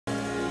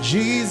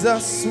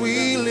Jesus,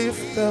 we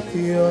lift up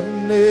your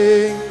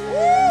name.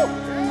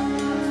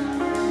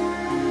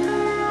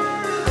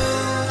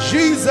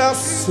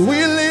 Jesus,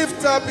 we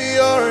lift up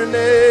your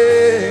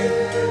name.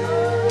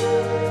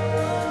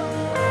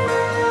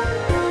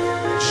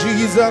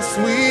 Jesus,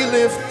 we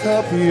lift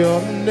up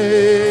your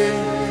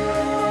name.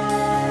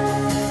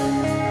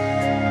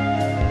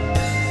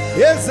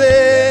 Yes,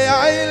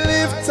 I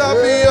lift up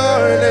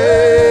your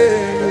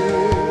name.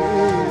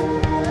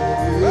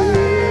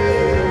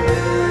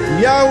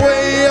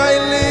 Yahweh, I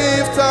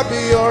lift up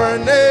your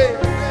name.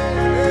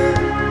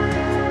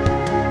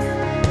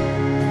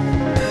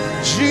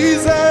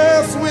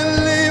 Jesus, we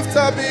lift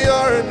up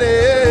your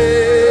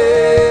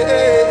name.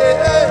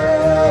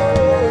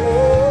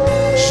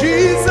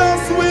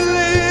 Jesus, we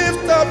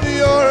lift up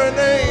your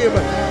name.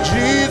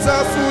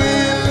 Jesus, we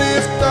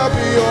lift up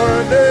your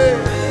name.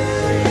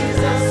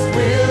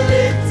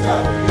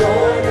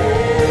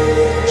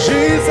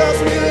 Jesus,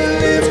 we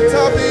lift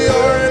up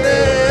your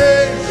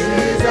name.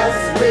 Jesus,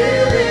 we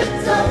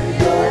lift up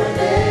your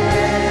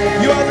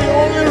name. You are the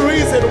only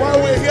reason why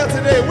we're here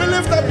today. We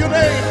lift up your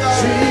name, God.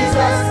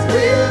 Jesus,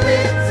 we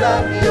lift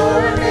up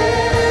your name.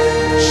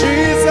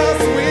 Jesus,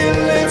 we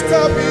lift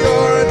up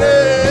your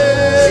name.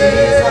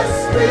 Jesus,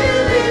 we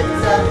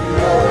lift up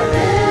your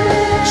name.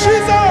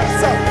 Jesus,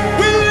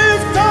 we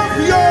lift up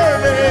your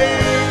name.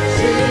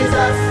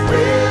 Jesus,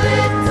 we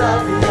lift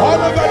up your name.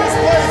 All over this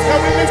place, can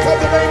we lift up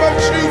the name of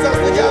Jesus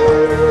together?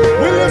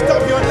 We lift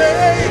up your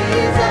name.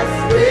 Jesus,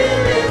 we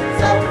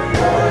lift up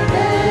your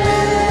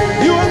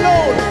name. You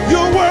alone,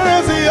 you're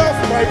worthy of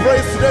my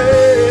praise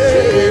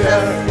today.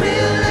 Jesus, we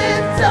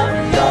lift up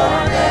your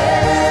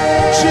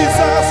name.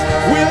 Jesus,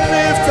 we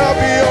lift up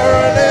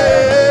your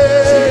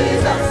name.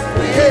 Jesus,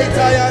 we lift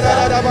up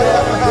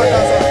your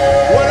name.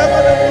 Whatever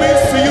that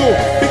means to you,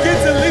 begin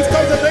to lift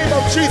up the name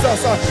of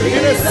Jesus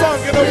in a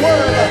song, in a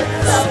word.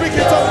 Speak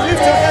it up,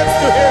 lift your hands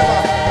to him.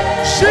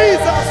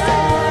 Jesus,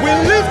 we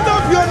lift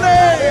up your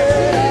name.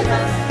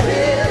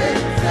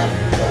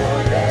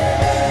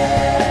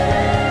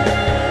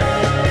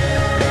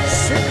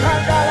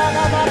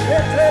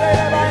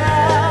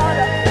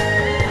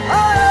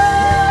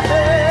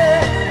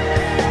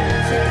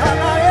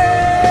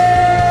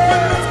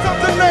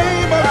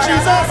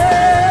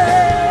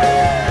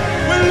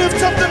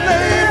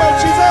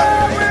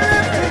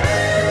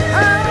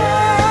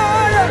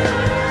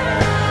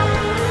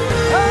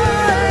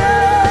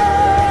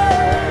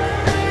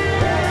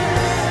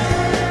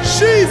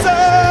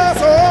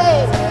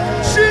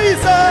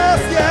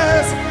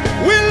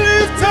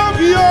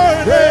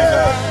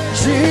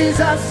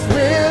 Jesus,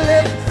 we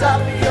lift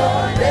up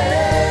your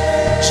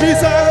name.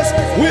 Jesus,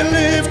 we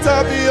lift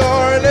up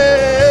your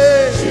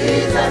name.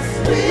 Jesus,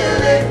 we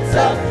lift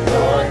up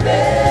your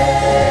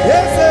name.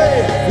 Yes,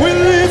 we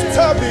lift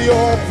up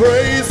your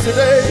praise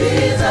today.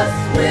 Jesus,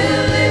 we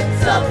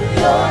lift up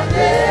your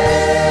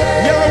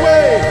name.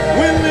 Yahweh,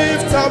 we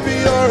lift up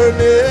your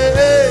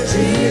name.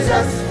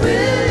 Jesus, we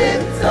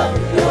lift up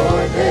your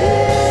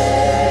name.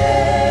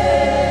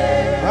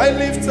 I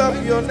lift up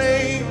your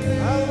name.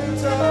 I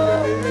lift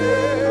up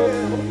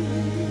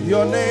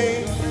your name.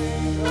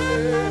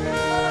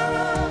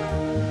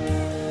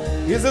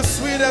 Is the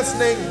sweetest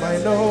name I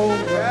know.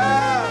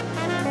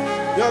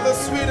 You're the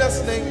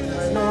sweetest name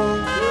I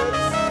know.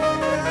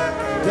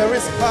 There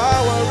is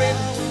power in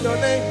your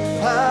name.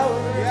 Power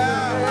in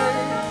your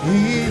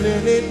name.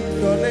 Healing in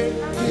your name.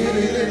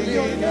 Healing in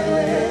your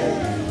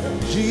name.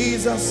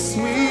 Jesus,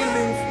 we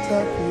lift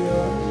up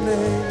your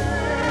name.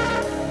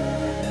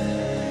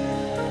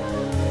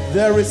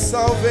 There is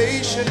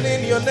salvation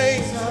in your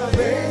name.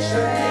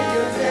 Salvation in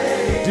your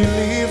name.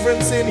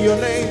 Deliverance in your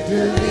name.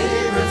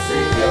 Deliverance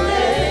in your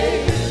name.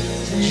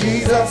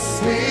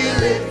 Jesus, we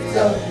lift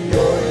up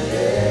your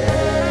name.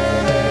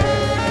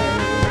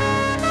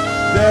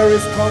 There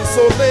is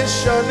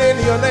consolation in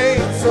your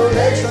name.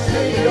 Consolation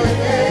in your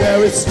name.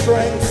 There is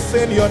strength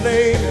in your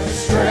name.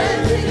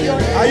 Strength in your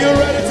name. Are you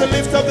ready to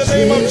lift up the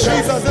name of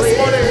Jesus this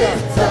morning?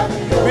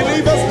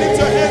 Believers, lift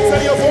your hands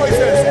and your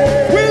voices.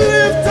 We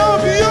lift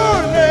up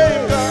your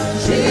name, God.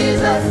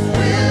 Jesus,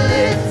 we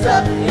lift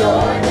up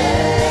your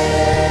name.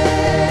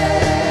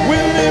 We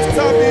lift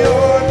up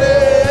your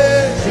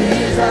name.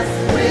 Jesus,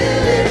 we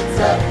lift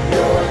up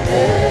your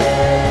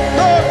name.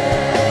 Lord,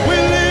 we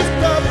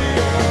lift up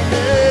your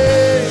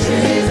name.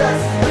 Jesus,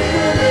 we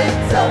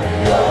lift up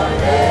your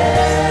name.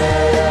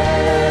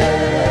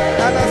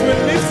 And as we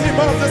lift him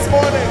up this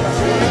morning,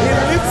 he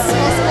lifts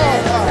us up.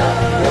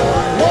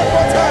 One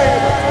more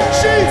time.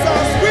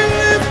 Jesus, we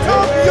lift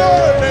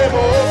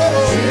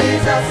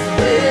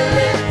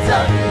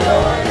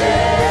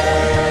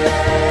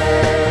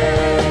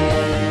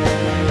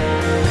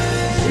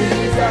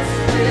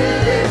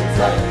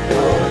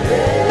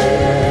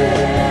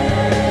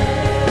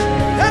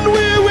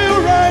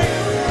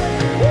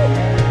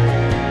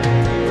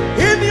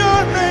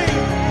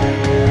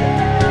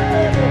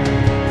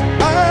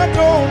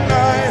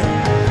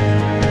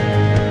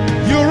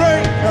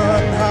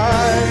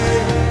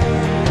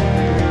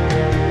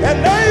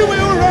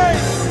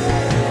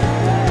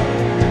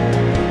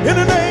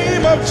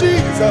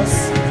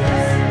Jesus.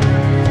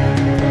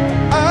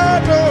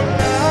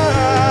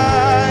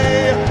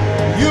 Adonai,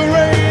 you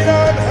reign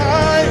on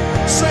high.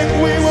 Sing,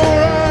 we will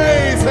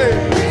rise. Hey.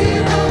 We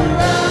will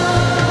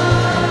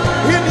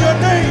rise In your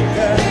name.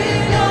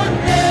 in your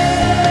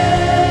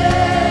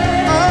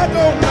name.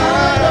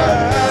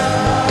 Adonai,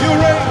 you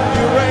reign,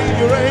 you reign,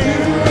 you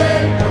reign.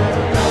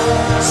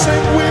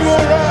 Sing, we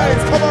will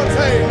rise. Come on,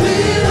 say. We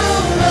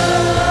will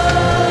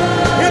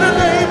rise In the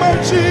name of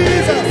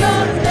Jesus. in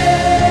your name.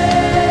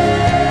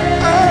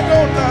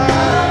 Adonai.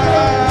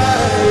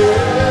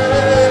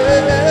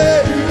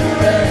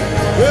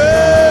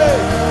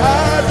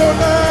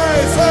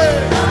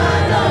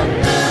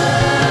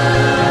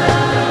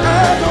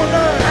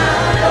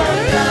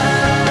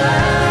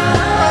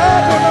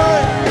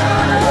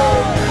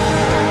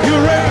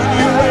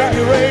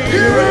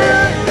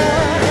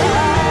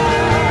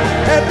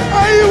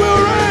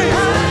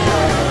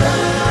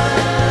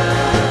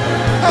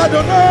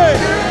 Adonai,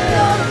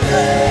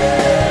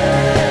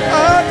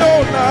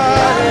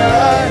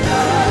 Adonai,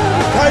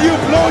 can you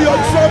blow your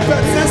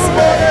trumpet this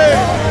morning?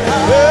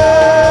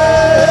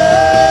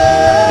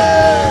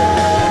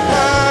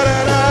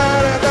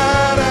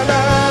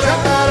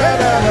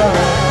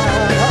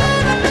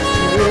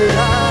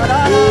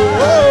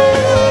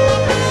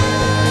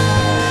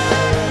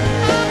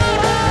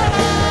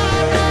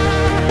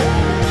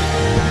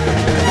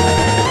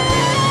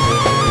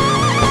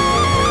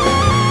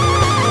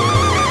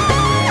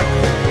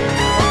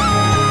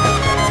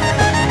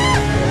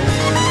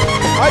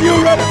 Are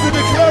you ready to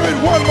declare it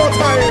one more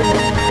time?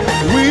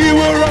 We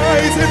will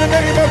rise in the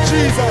name of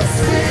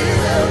Jesus. We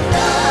will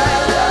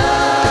rise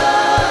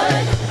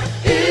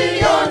in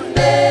your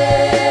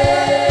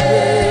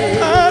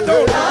name.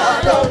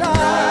 Adonai,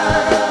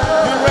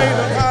 you reign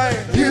on high.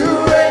 You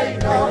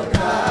reign on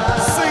high.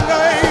 Sing, I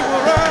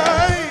will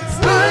rise.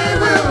 I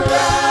will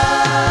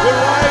We'll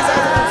rise rise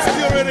out of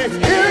obscurity. in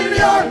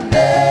your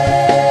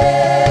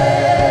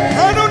name.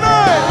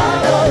 Adonai,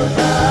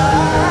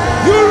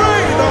 you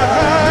reign on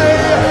high.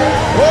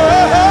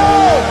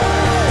 Whoa,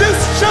 this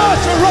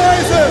church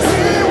arises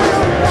We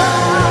will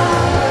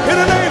rise in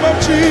the name of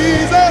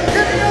Jesus.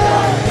 in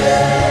your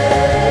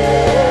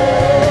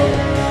name.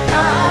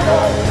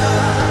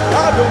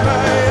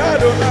 Adonai,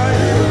 Adonai,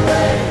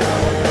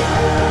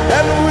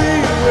 and we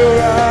will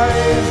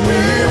rise, we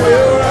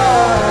will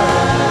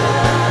rise.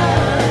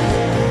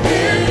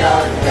 In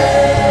your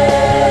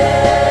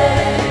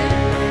name.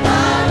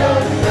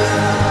 Adonai,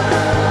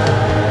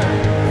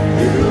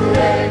 you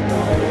reign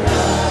on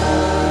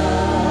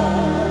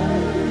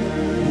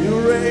You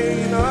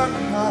reign on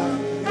high.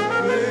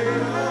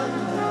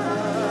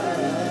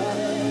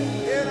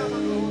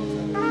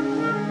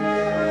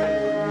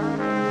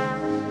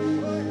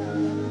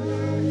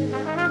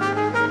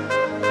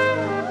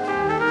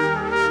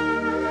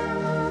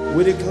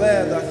 We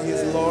declare that He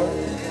is Lord.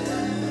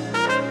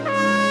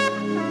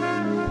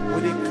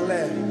 We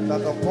declare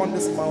that upon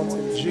this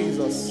mountain,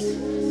 Jesus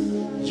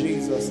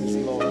is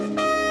Lord.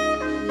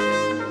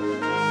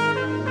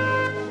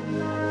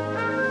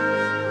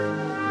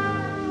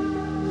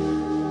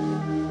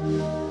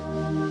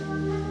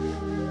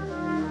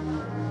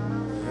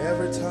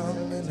 Every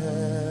tongue in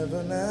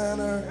heaven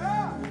and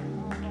earth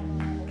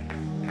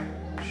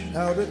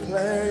shall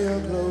declare your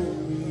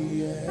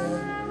glory.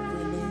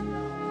 Every knee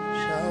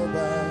shall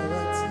bow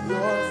at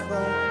your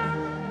throne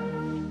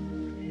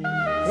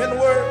and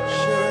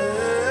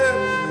worship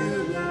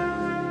you.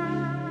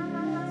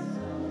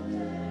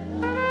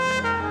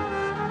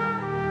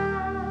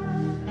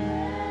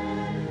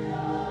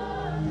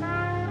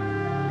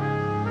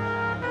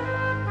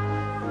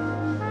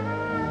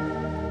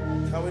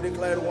 Can we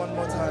declare it one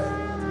more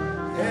time?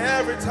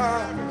 Every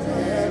tongue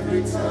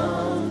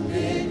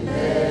in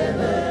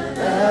heaven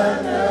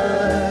and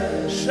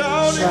earth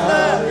shall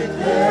shall declare.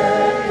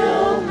 declare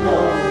your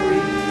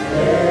glory.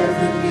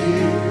 Every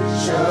knee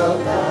shall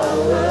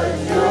bow at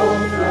your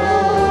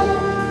throne.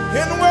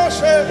 In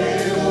worship, In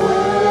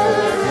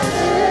worship,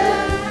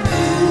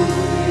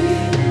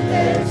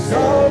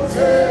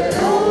 exalted,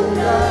 O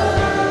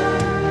God,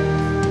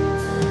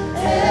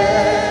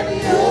 and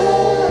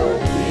your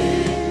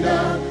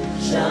kingdom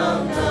shall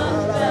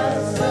not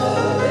pass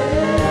away.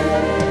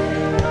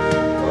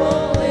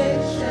 Oh,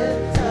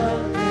 ancient of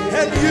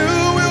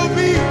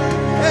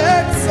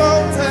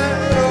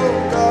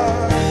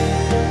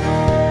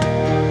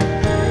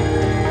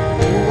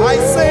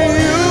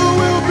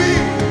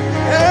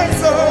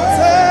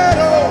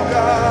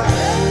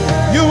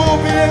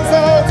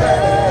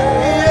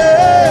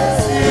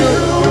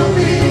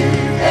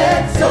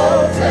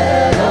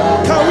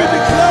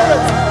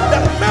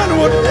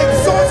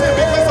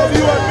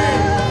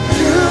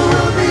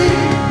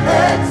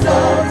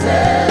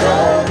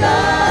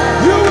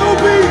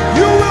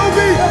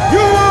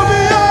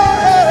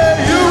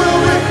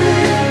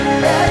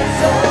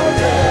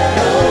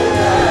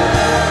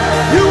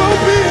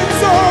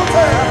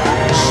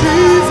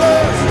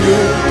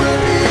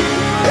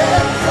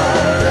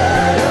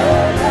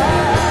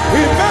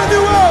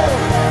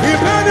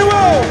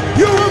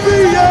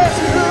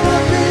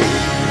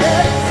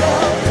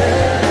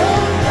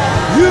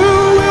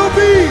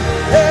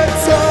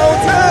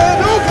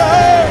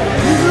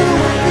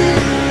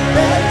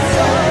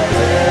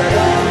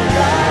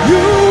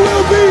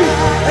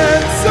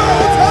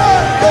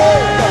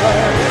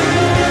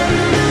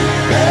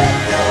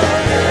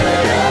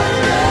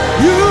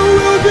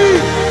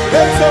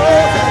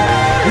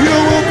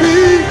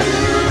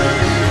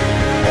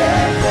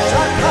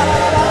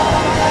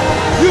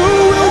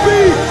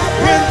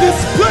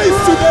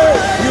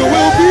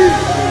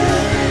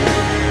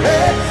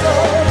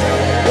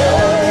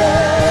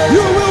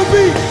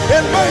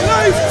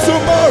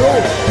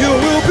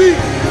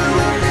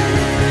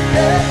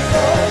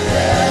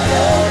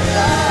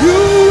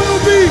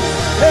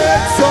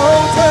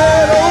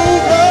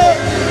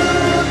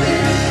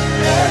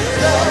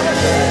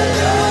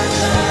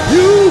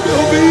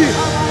will be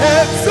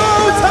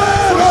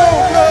exalted, oh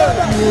God.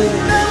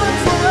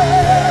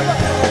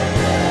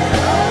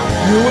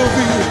 You will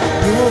be,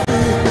 you will be,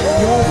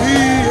 you will be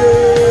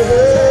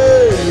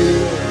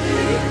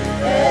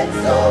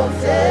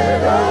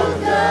exalted, oh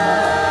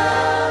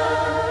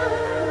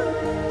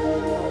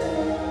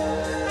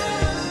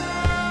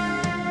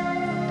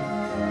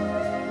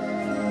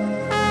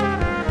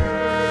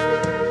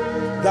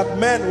that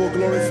men will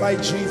glorify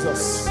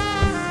Jesus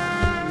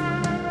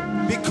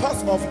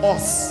because of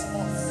us.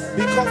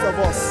 Because of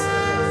us.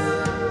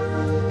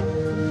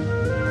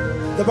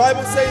 The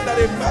Bible says that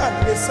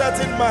a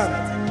certain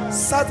man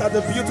sat at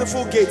the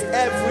beautiful gate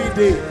every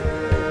day.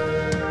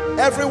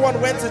 Everyone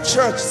went to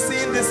church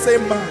seeing the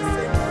same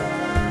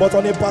man, but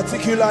on a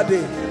particular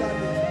day,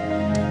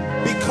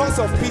 because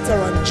of Peter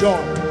and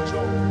John,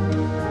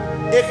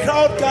 a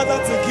crowd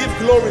gathered to give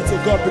glory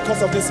to God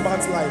because of this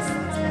man's life.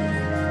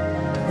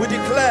 We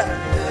declare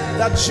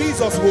that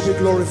Jesus will be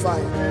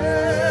glorified.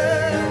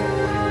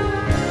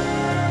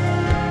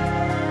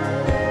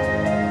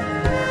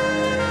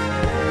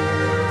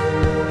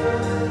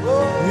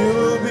 You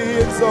will be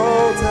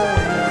exalted.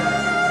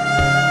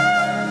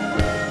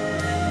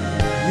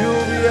 You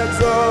will be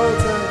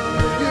exalted.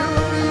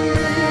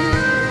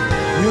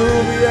 You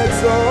will be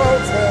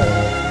exalted.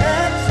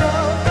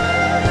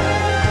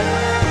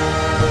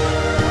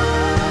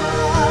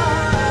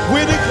 We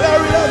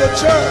declare it as a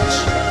church.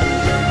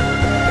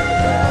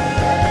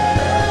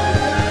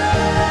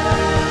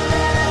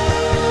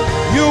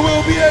 You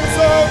will be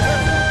exalted.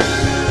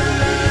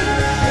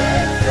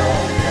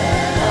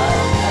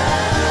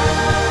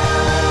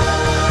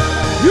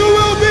 You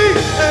will be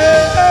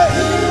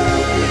exalted.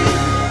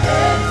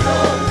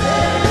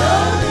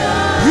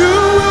 You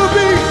will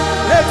be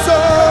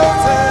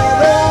exalted,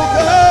 oh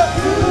God.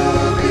 You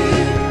will be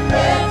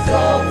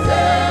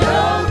exalted,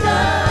 oh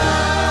God.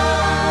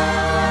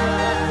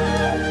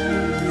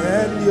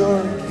 And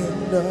your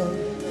kingdom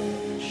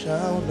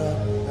shall not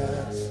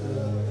pass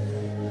away.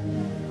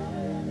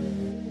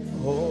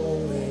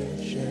 Oh,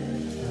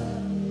 ancient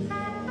God.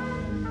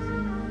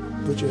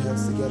 Put your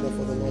hands together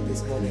for the Lord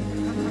this morning.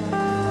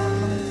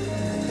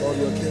 Lord,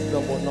 your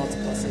kingdom will not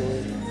pass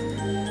away.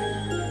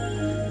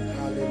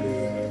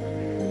 Hallelujah.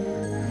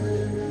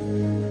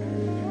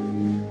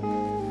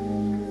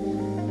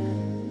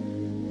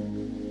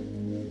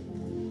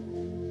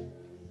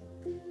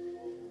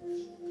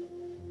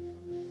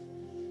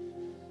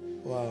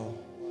 Wow.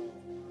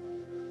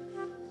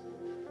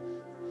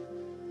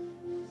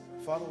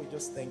 Father, we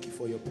just thank you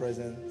for your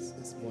presence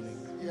this morning.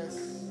 Yes.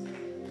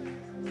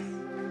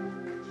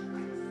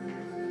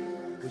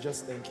 We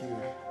just thank you.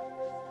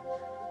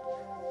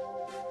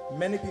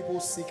 Many people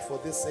seek for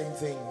this same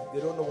thing. They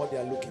don't know what they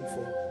are looking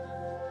for.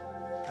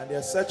 And they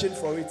are searching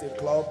for it in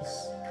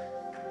clubs,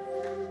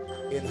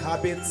 in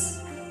habits,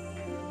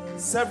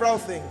 several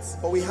things.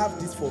 But we have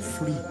this for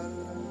free.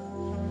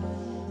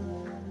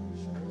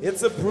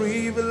 It's a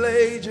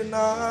privilege and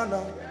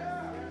honor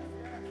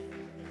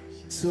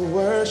to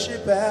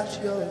worship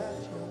at your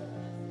throne,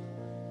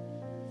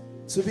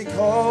 to be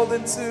called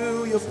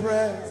into your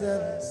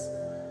presence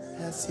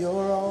as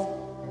your own.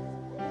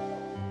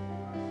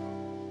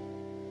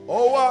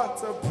 Oh,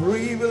 what a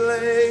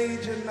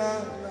privilege and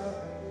honor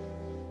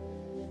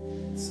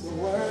to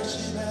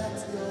worship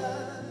at your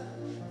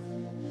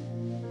throne,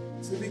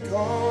 to be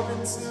called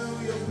into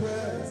your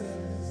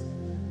presence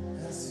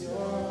as your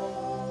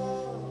own.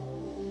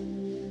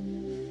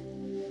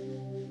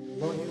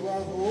 Lord, you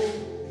are holy.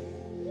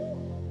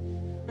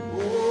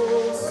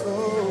 Oh, so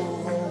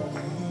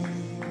holy.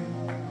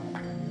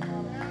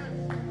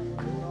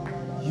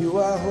 You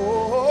are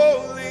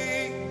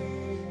holy.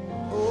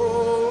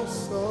 Oh,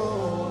 so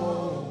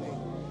holy.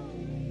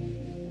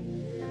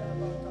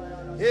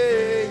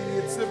 Hey,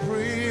 it's a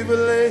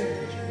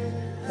privilege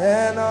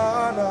and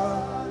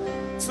honor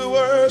to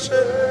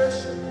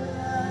worship,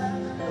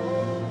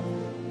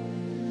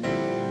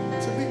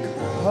 to be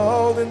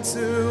called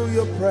into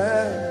your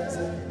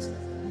presence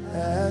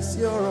as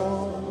your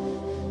own.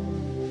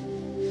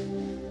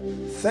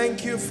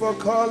 Thank you for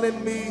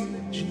calling me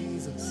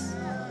Jesus.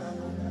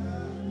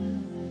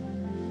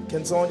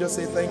 Can someone just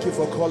say thank you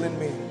for calling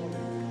me?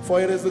 For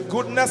it is the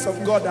goodness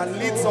of God that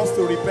leads us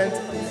to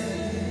repentance.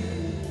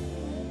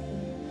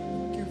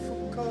 Thank you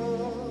for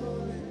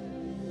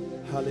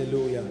calling.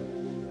 Hallelujah.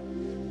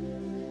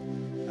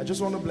 I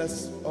just want to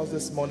bless us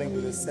this morning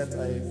with a set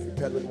I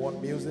prepared with one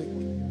music.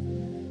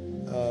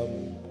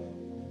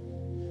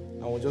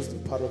 I will just do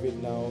part of it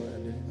now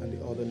and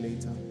the other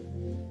later.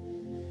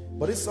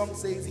 But this song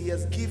says, He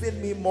has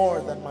given me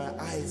more than my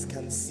eyes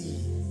can see.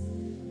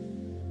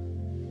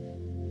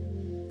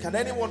 Can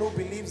anyone who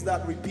believes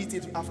that repeat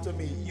it after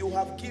me? You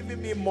have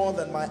given me more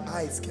than my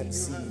eyes can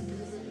see.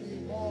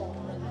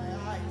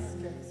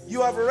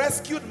 You have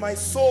rescued my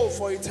soul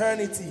for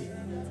eternity.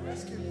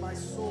 Rescued my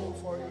soul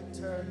for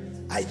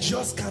eternity. I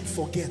just can't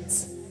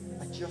forget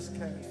I just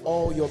can't forget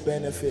all your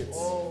benefits.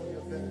 all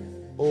your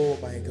benefits. Oh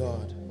my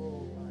God.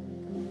 Oh my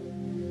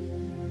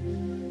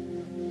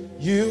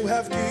You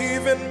have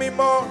given me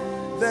more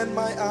than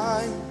my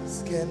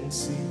eyes can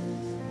see.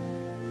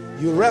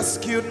 You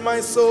rescued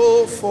my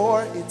soul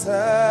for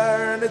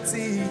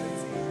eternity.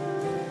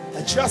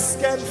 I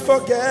just can't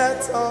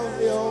forget all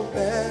your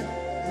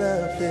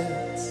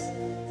benefits.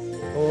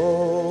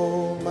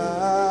 Oh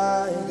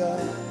my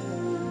God.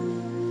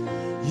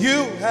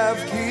 You have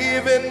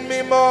given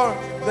me more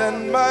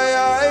than my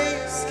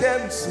eyes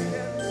can see.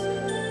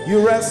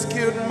 You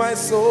rescued my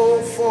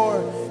soul for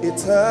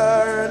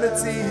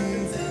eternity.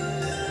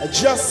 I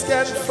just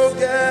can't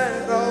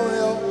forget all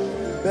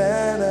your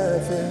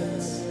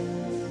benefits.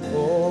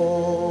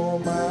 Oh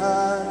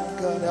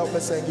my God. Help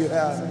me sing. You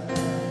have.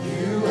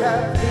 You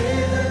have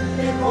given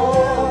me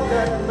more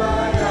than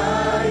my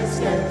eyes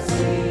can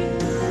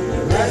see.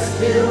 You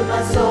rescued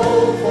my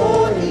soul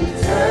for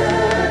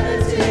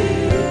eternity.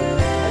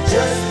 I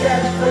just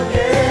can't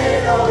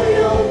forget all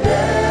your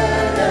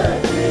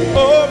benefits.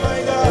 Oh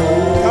my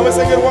God. Can we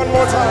sing it one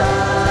more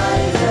time?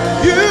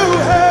 You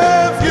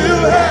have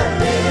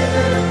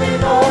given me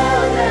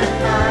more than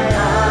my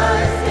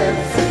eyes can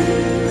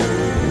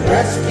see. You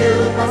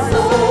rescued my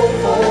soul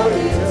for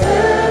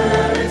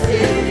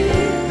eternity.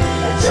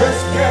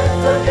 Just can't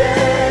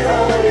forget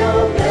all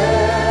your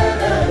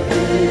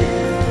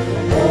benefits.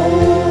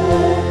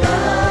 Oh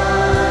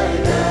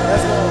my God.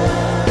 Let's go.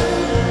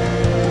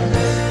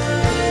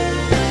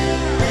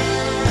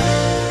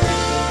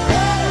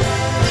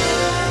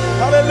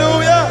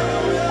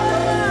 Hallelujah.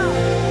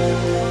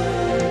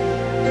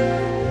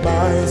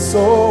 My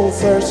soul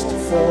thirsts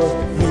for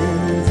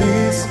you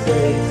these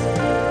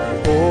days.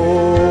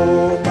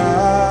 Oh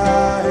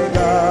my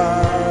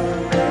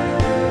God.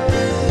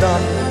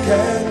 None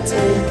can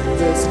take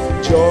this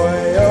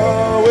joy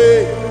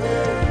away.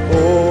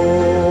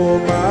 Oh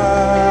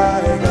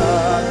my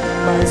God.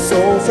 My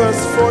soul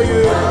thirsts for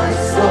you. My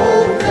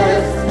soul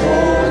thirsts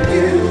for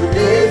you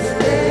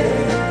this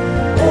day.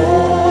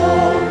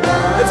 Oh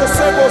my It's a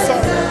simple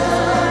song.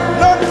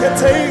 None can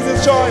take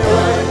this joy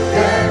away.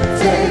 can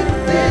take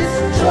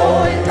this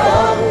joy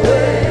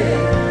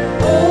away.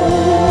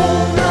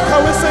 Oh my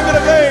Can we sing it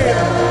again?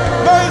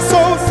 My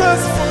soul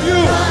thirsts for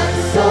you. My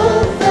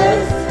soul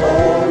thirsts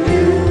for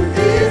you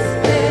this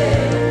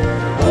day.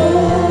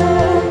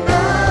 Oh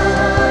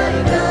my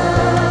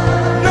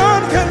God.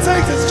 None can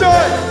take this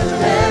joy.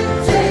 Can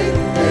take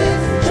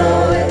this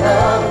joy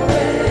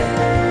away.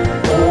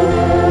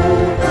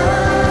 Oh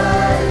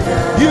my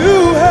God.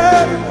 You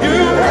have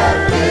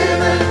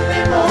Given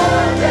me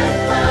more than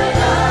my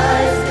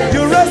eyes can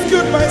you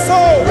rescued my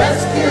soul.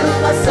 rescue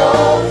my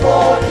soul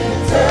for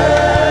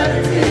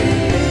eternity.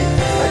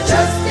 I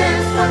just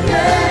can't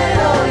forget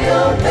all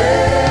your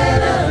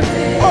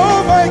benefits. Oh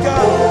my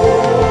God.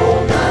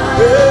 Oh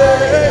my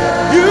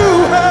Yeah. You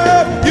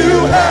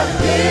have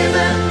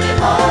given me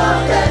more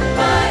than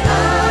my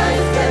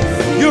eyes can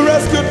see. you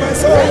rescued my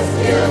soul.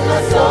 Rescue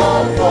my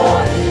soul for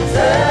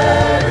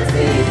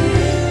eternity.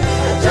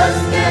 I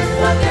just can't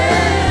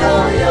forget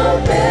all your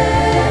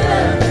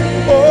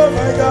benefits. Oh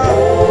my God.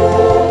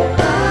 Oh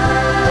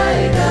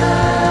my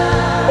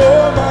God.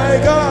 Oh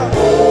my God.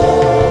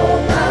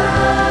 Oh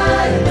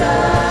my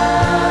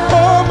God.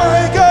 Oh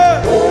my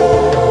God.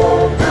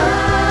 Oh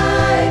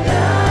my God.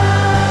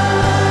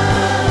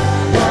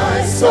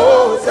 My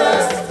soul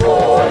thirsts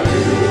for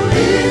you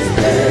this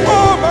day.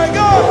 Oh my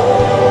God.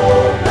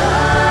 Oh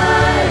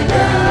my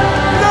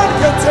God. None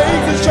can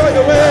take this joy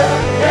away.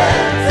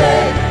 Can't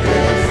take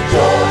this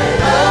joy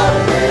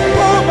away.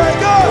 Oh my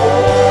God.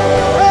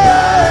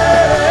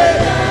 Hey.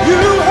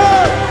 You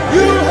have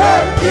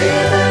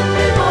Given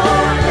me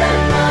more than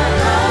my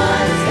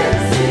eyes can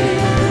see.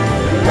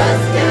 You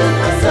rescued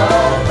my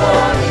soul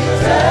for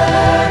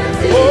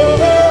eternity.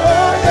 oh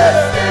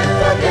yeah. Can't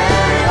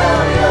forget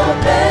all your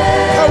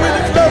Can we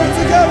declare it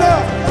together?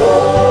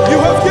 You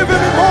have given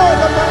me more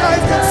than my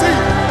eyes can see.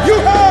 You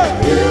have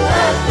You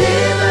have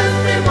given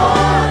me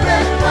more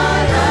than my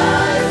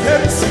eyes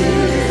can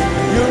see.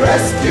 You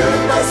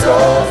rescued my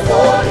soul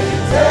for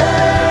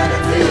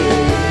eternity.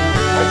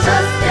 I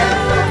just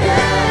can't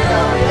forget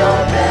all your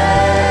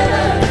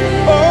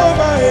benefits. Oh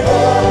my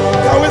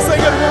God. Can we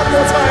sing it one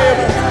more time?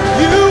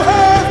 You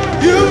have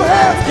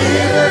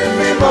Given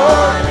me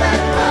more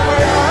than my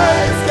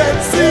eyes can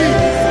see.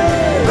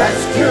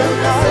 rescued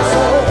my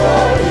soul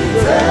for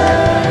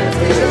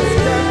eternity. Just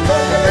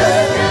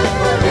can't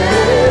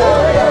forget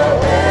all your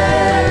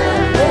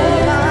benefits.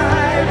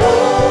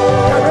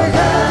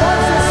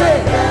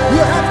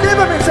 You have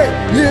given me, say,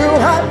 you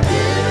have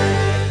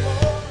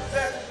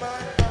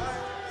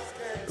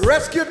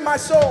rescued my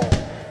soul.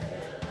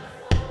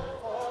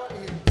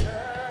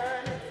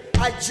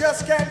 I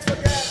just can't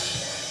forget.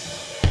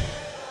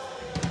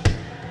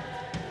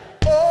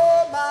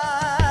 Oh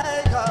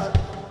my God.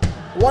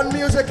 One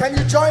music, can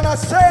you join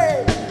us?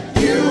 Say,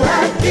 You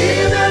have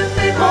given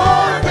me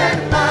more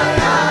than my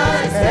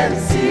eyes can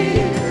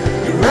see.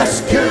 You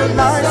rescued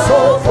my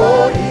soul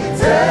for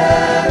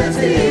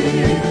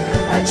eternity.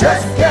 I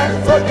just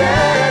can't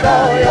forget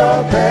all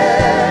your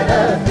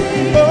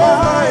benefits.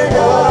 Oh my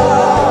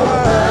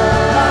God.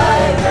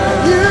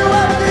 you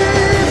have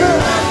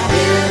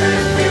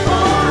Given me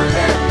more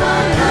than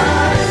my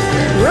eyes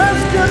can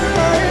rescued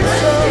my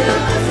soul. rescue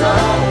my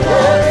soul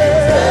for eternity.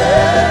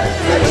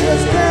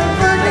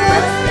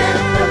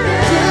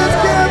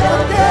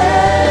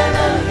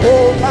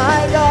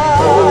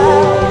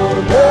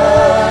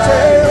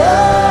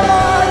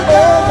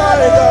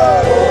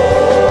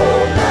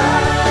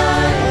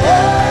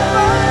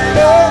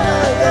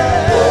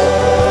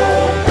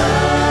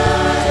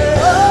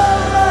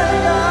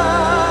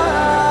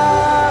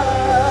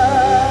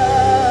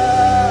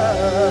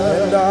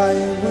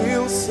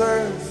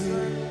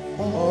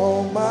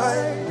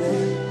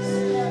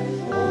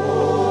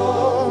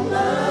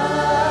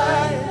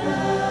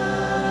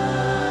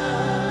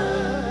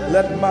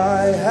 Let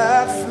my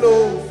heart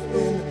flow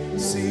in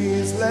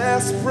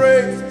ceaseless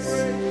praise.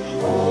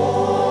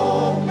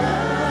 Oh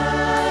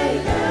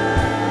my God.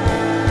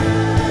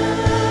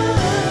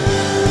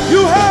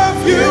 You have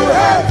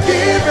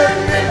given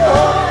me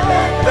more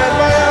than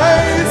my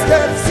eyes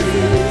can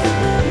see.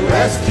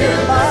 Rescue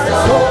my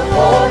soul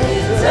for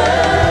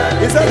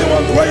eternity. Is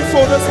anyone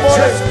grateful this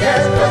morning? Just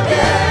can't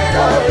forget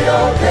all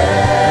your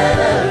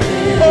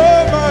benefits.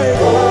 Oh my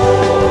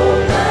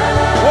God.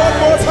 One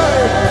more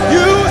time.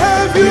 You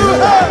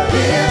have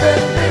given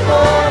me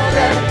more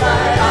than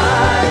my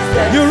eyes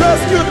can see. You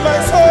rescued my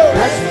soul.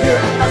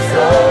 Rescued my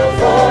soul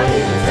for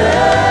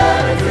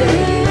eternity.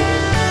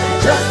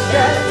 Just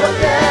can't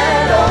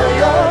forget all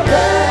your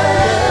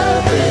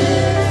benefits.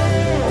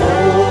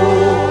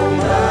 Oh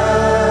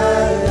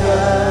my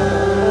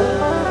God.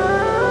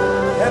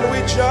 And we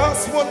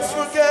just won't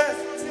forget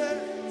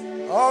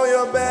all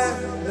your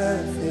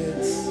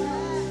benefits.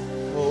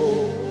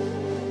 Oh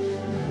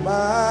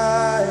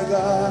my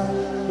God.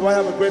 Do I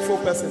have a grateful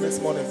person this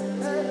morning?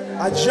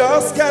 I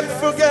just can't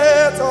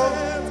forget all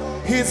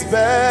his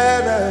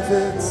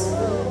benefits.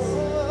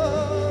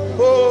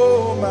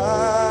 Oh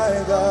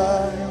my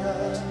God.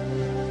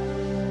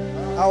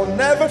 I'll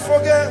never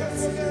forget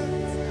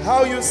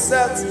how you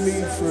set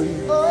me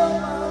free.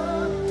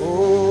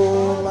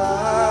 Oh my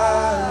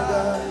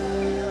God.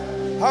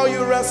 How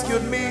you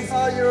rescued me.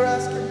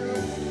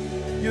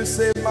 You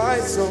saved my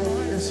soul.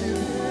 Yes, you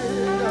did.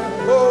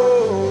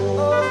 Oh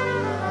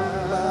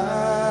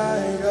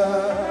my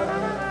God.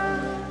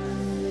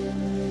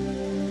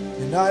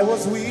 And I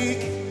was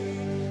weak,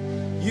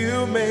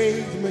 you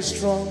made me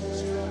strong.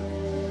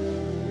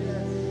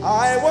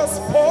 I was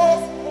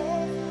poor,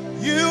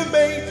 you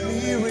made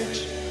me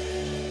rich.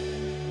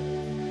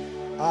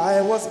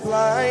 I was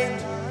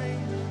blind,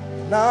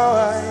 now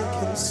I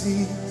can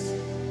see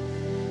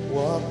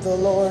what the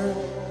Lord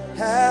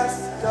has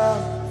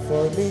done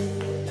for me.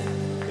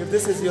 If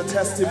this is your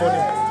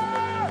testimony,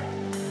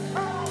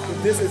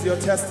 if this is your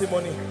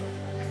testimony,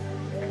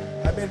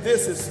 I mean,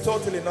 this is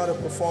totally not a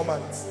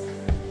performance.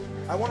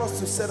 I want us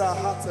to set our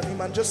hearts on him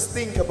and just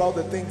think about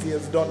the things he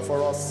has done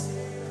for us.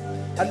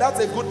 And that's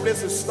a good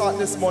place to start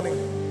this morning.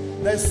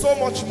 There's so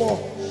much more,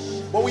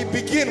 but we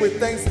begin with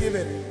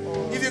thanksgiving.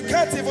 If you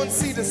can't even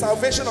see the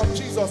salvation of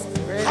Jesus,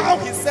 how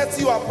he sets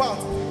you apart,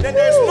 then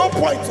there is no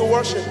point to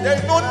worship. There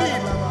is no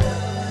need.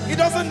 He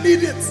doesn't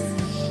need it.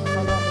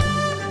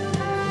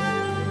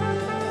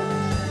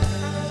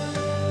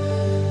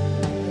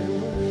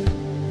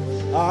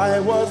 I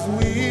was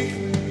weak,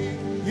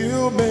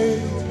 you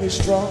made me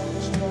strong.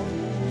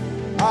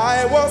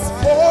 I was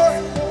poor,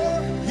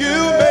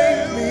 you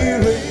made me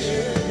rich.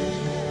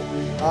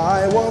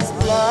 I was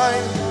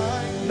blind,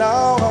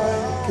 now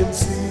I can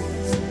see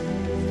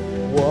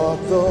what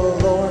the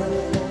Lord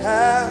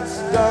has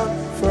done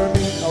for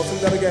me. I'll sing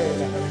that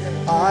again.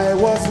 I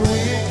was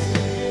weak,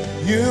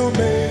 you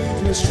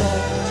made me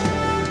strong.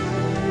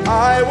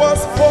 I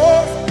was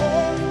poor,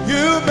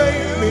 you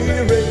made me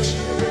rich.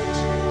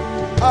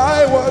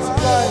 I was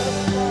blind,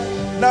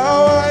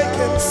 now I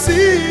can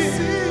see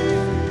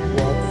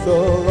what the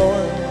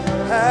Lord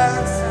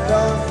has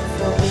done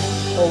for me.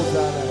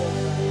 Hosanna.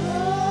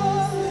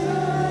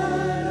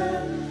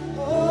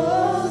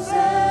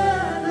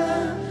 Hosanna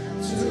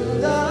to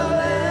the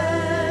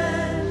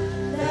Lamb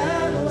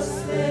that was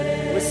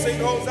slain. We sing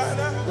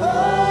Hosanna.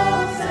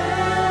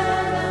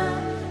 Hosanna,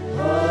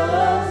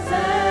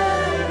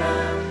 Hosanna.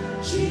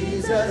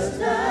 Jesus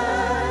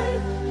died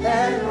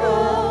and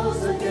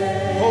rose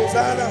again.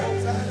 Hosanna.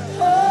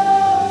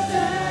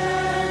 Hosanna,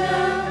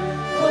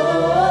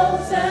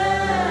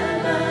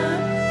 Hosanna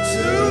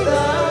to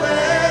the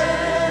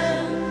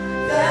Lamb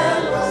that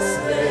was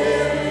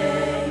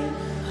slain.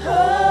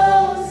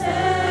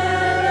 Hosanna,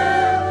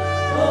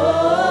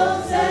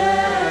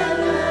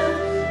 Hosanna.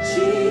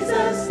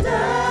 Jesus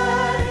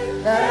died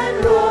and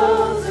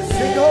rose again.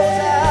 Sing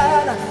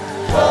Hosanna.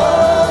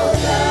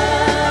 Hosanna,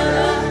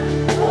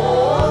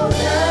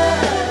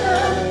 Hosanna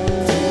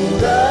to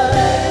the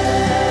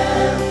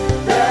Lamb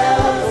that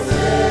was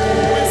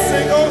slain. We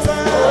sing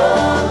Hosanna.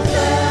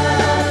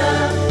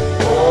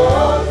 Hosanna,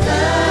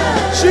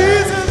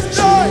 Jesus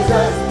died.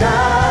 Jesus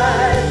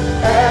died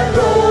and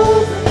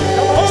rose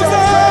again.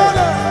 Hosanna.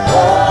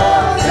 Hosanna,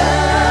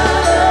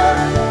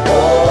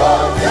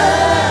 Hosanna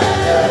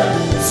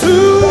To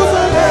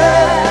the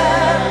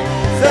Lamb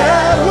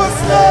that was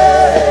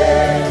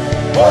slain.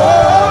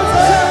 Hosanna.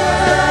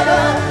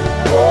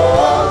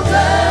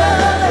 Hosanna,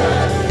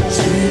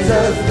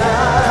 Jesus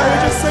died. Can we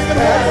just sing it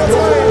one more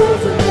time?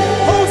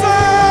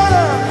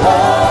 Hosanna.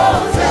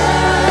 Hosanna,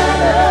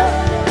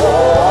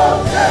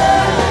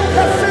 Hosanna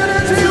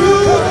To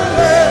the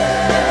Lamb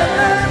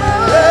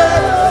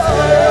that was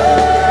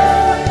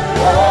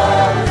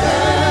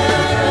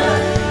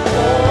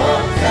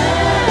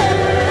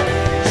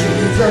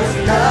Jesus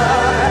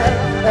died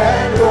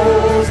and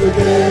rose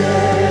again.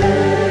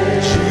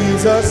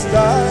 Jesus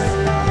died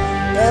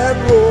and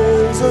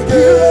rose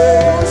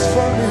again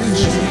for me.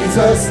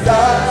 Jesus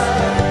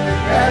died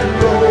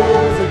and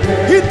rose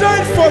again. He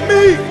died for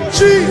me.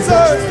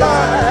 Jesus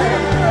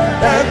died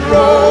and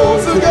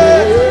rose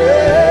again.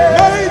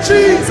 My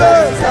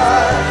Jesus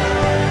died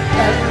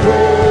and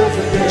rose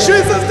again.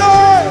 Jesus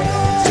died.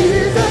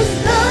 Jesus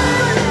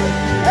died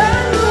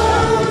and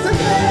rose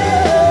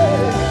again.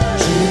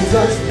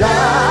 Jesus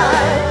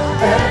died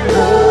and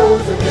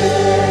rose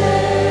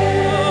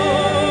again.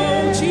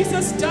 Oh,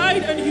 Jesus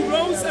died and he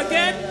rose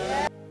again.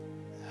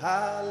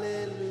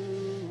 Hallelujah.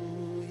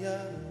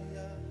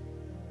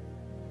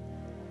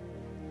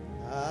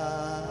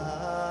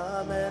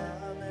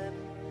 Amen.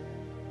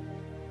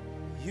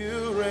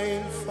 You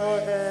reign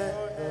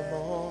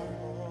forevermore.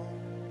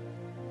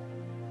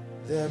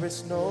 There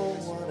is no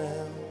one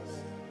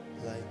else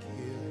like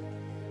you.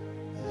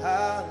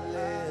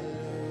 Hallelujah.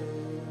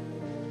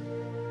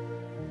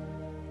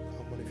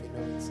 Come on, if you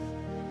know it, sing.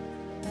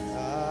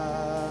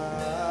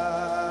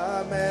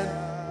 Amen.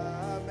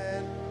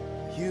 Amen.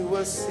 You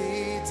were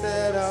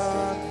seated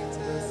on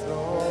the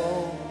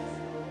throne.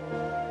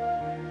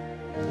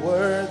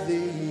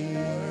 Worthy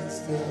is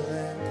the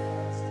Lamb.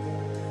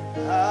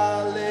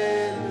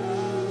 Hallelujah.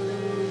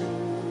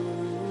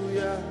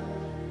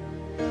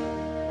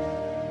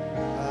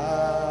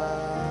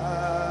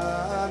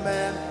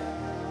 Amen.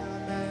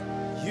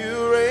 You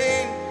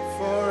reign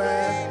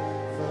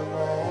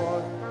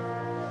forevermore.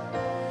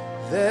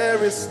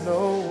 There is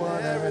no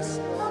one else.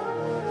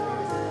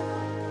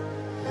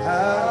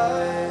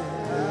 Hallelujah.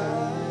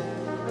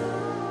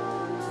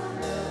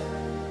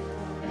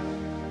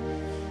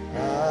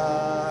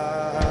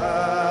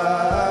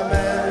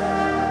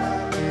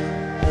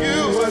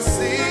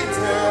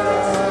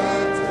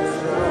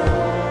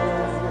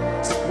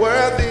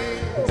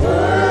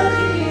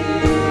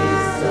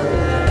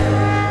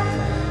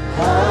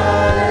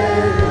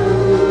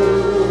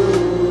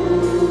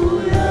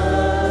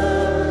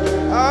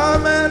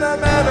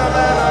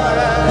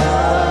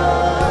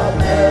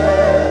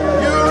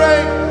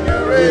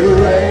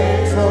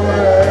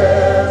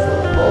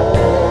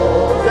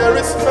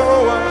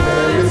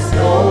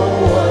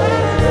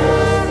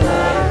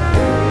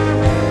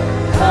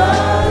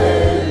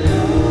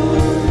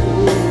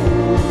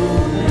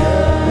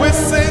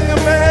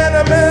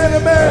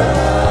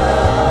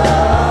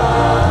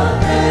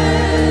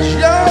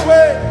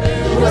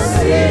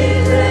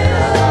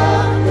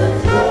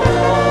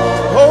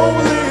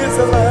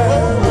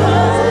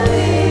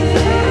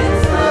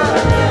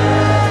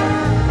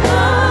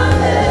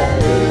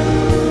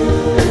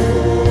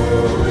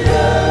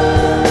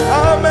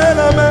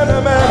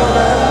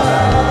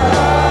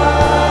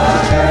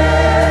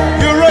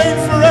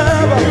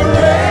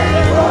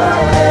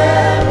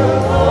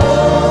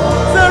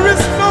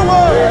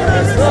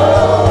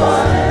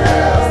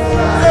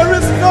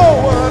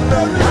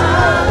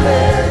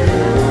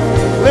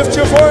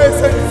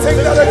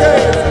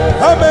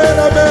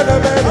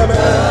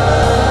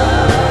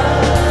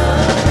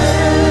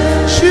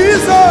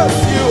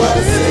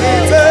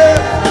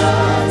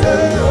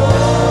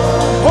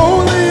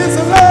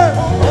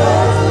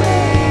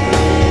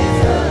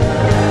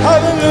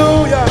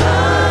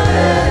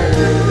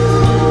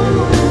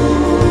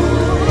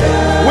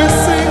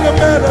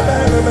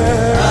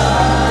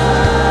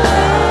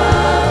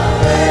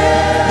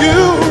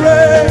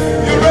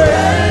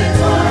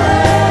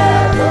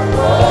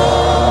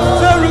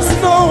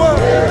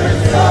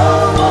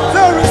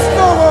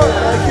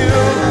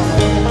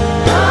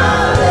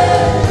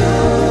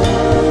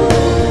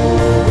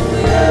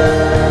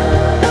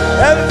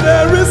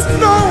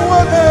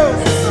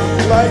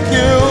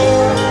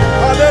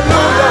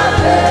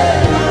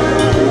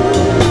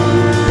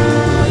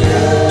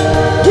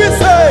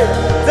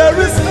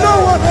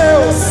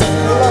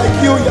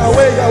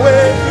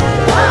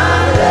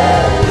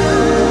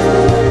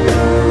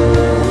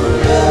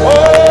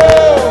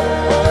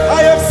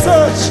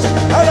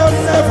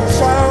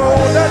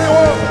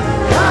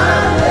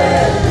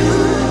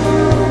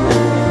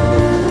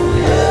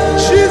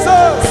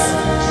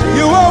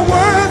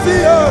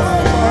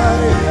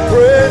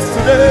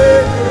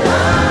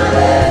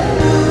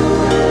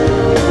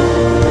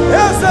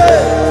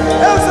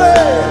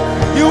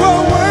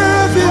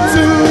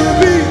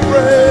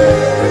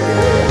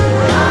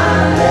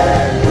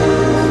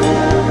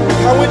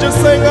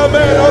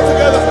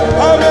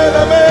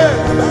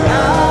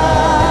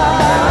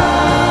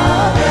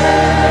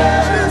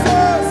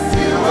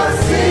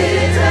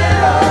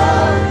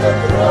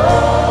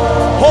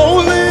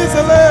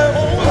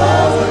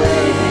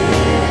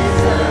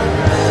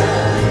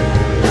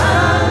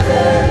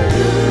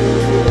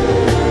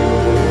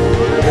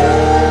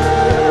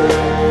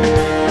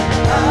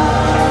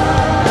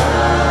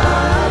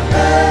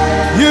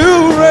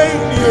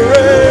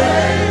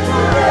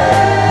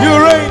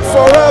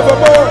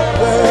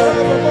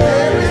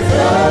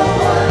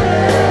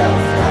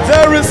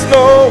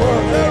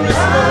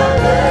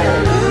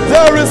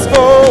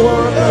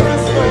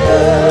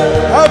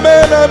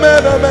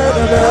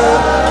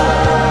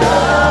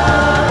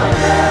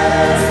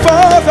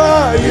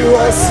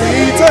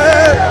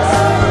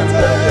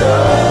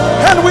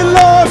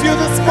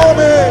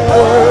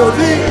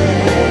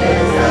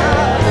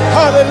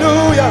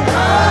 Hallelujah.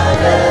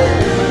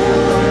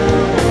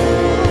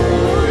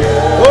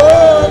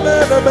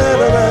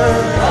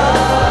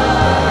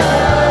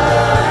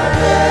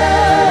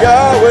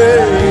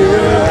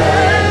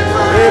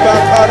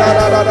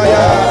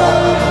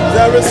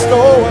 There is no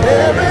one.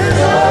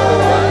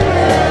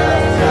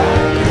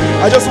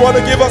 I just want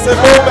to give us a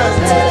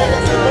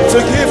moment to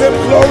give him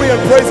glory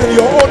and praise in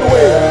your own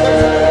way.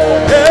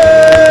 Hey.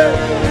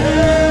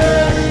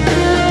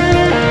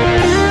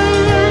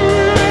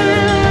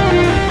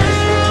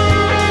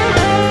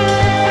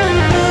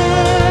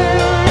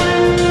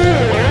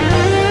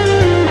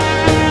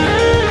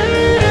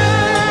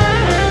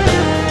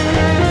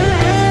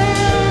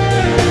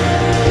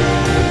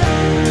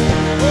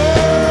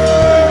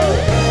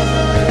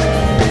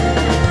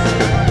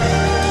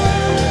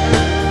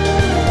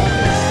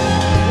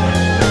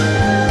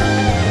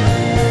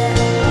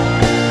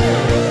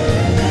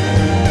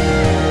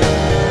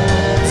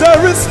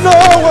 There is no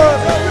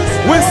one.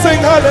 We sing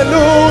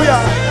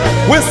hallelujah.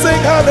 We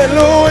sing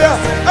hallelujah.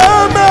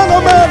 Amen,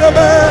 amen,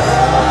 amen.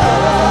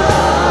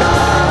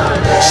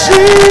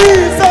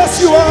 Jesus,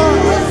 you are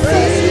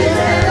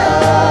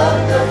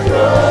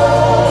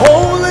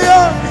holy,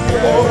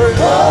 Lord.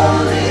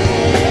 Holy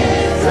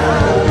is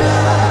our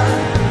God.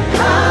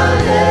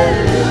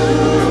 Hallelujah.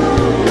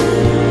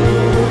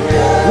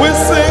 We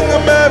sing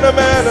amen,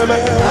 amen,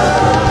 amen.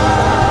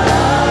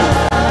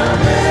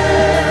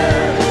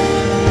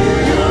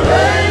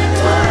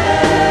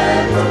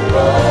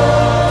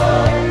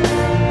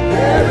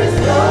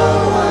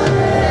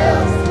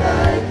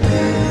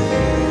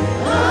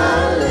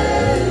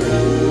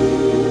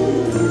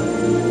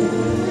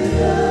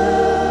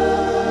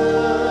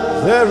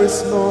 There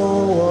is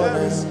no one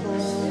else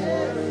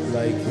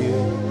like you.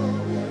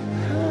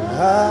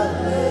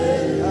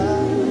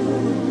 Hallelujah.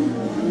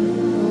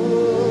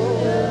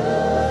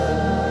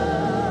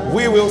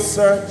 We will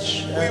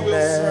search and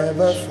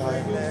never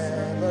find.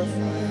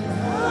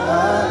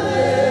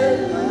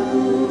 Hallelujah.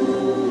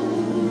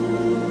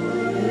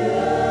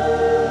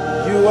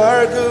 You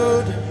are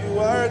good. You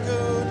are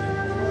good.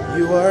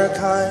 You are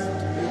kind.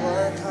 You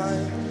are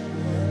kind.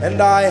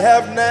 And I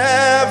have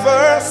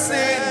never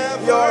seen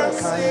your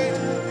kind.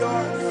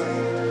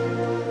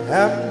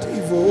 I'm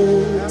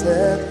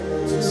devoted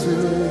to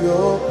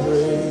your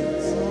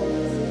praise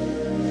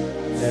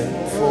and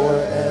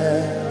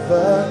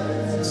forever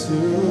to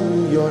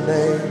your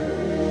name.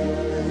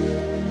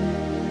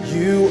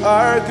 You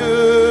are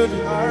good.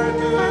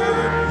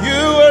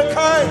 You are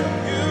kind.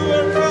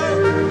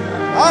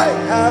 I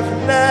have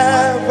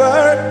never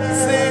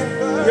seen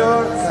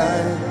your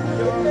kind.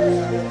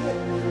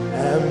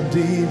 I'm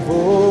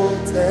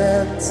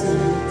devoted to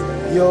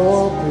your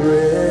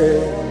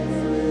praise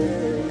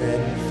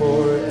and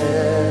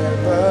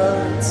forever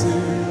to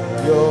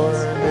your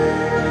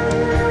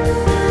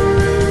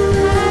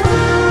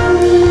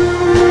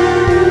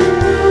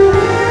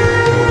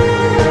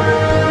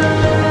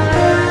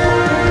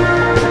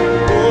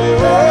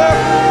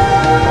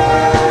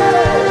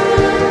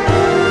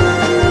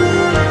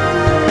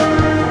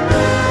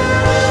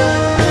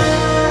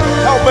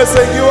help me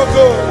say you are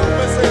good.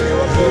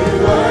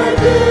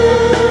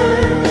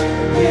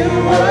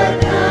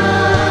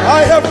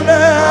 I have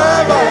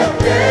never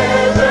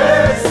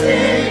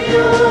seen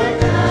your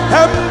kind.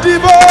 I'm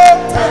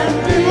devoted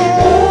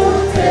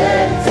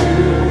to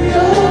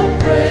your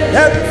praise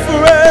and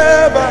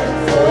forever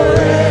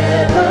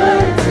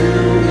to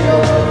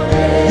your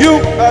name. You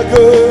are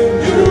good.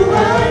 You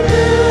are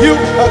good. You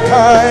are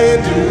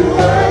kind.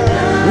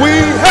 We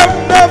have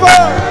never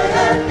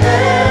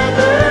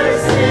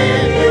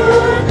seen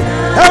your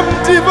kind. I'm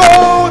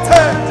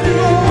devoted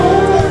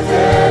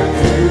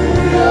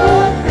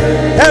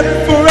and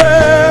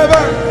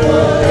forever.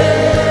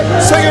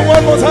 Sing it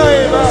one more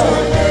time.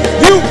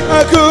 You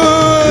are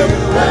good.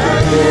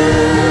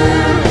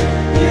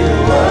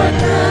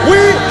 We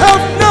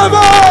have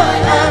never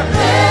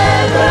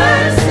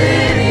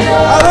seen your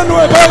I don't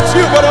know about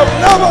you, but I've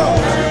never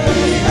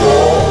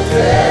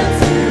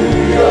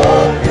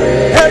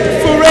and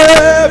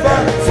forever.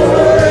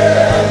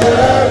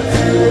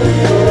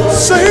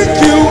 Sing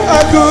you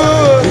are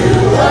good.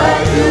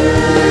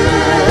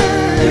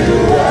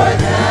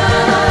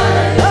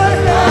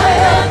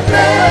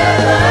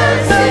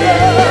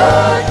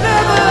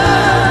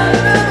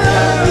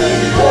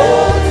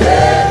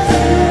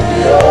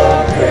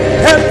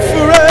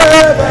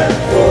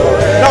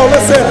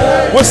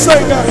 We're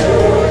saying that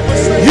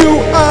you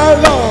are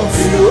love.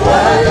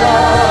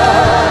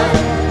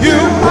 You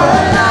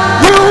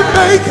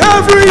make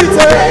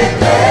everything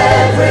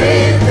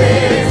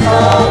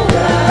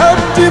alright. I'm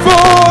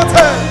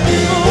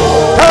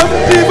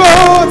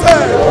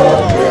devoted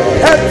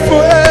and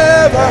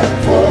forever.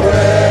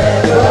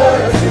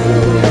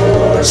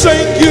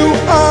 Saying you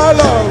are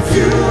love.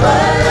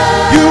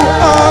 You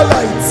are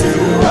light.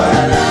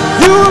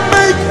 You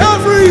make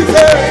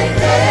everything.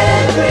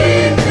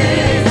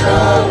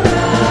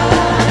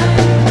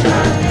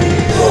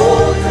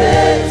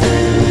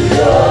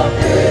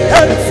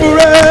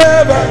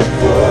 Forever.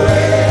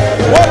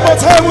 One more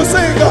time we'll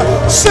sing.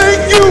 Sing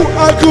you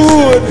are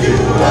good.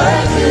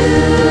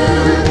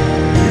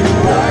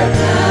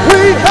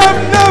 We have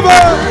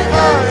never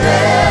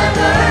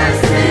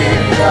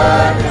seen your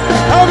kind.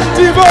 I'm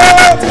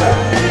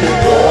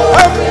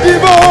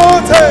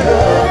devoted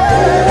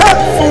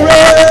and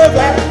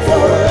forever.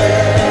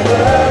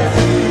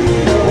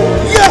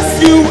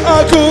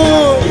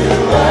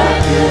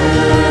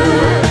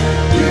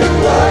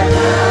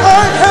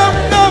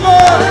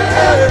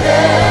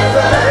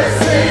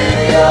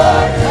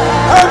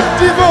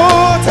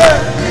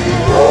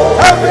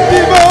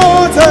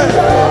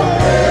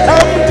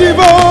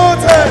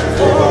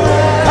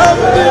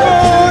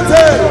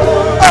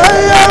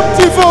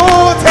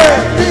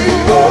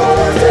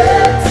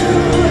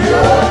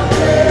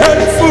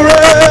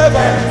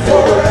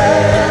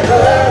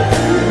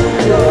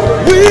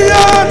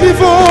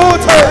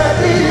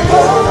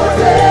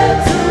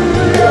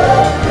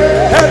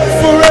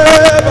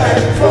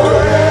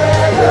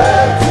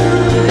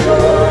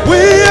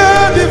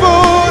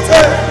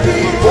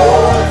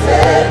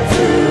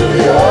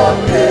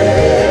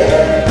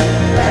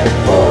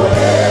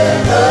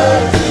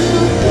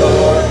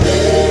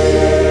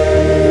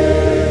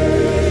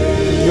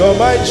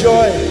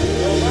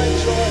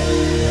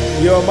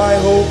 You're my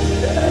hope.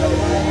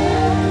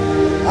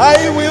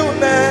 I will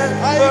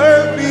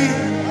never be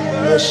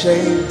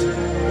ashamed.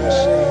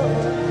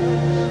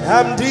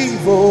 I'm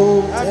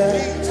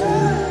devoted to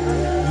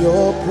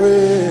your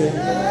praise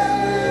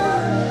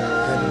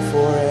and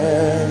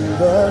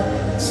forever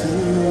to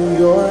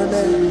your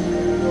name.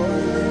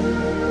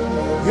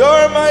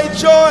 You're my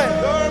joy.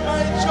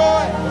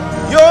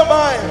 You're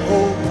my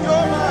hope.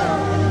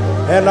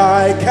 And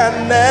I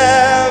can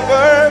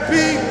never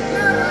be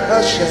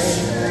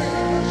ashamed.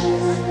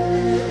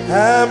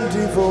 I'm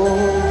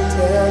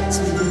devoted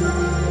to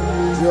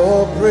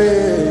your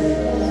praise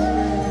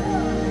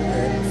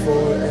and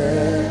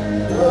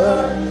forever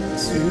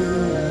to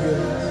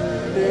your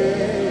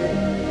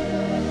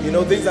name. You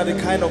know, these are the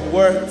kind of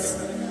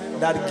words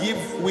that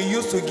we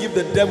used to give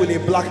the devil a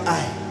black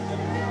eye.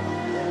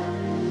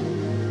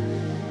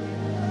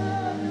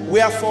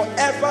 We are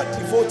forever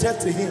devoted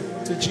to him,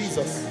 to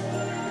Jesus.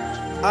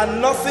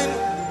 And nothing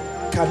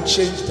can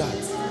change that.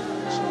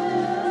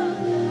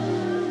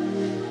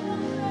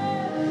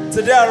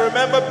 Today I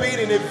remember being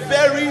in a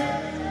very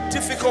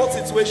difficult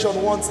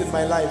situation once in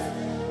my life.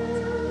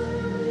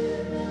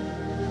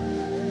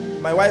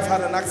 My wife had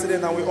an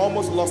accident and we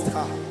almost lost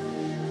her.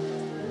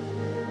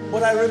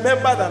 But I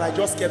remember that I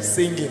just kept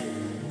singing.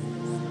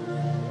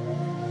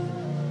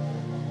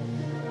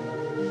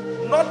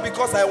 Not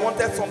because I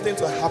wanted something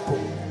to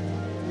happen,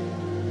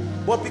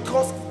 but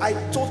because I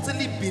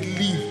totally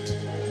believed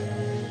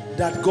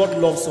that God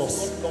loves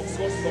us.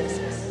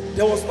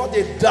 There was not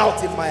a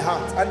doubt in my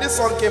heart. And this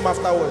song came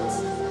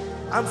afterwards.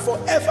 I'm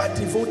forever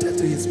devoted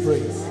to his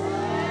praise.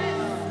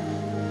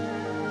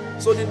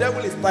 So the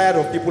devil is tired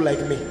of people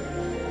like me.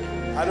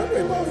 I don't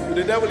know about you.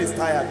 The devil is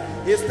tired.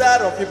 He's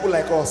tired of people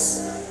like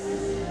us.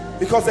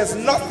 Because there's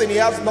nothing, he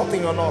has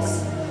nothing on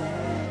us.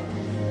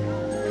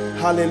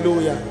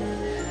 Hallelujah.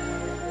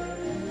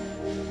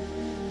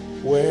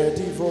 We're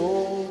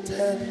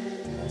devoted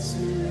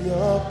to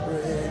your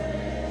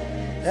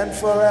praise and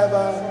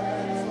forever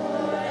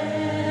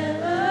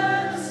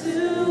to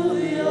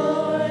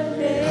your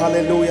name.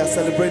 Hallelujah.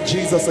 Celebrate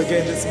Jesus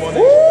again this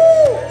morning.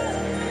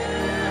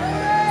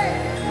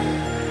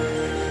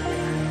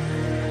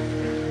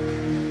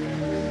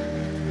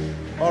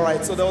 All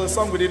right, so there was a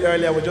song we did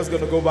earlier. We're just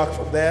going to go back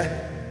from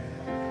there.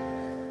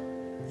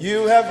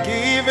 You have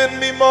given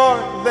me more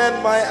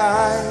than my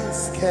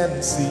eyes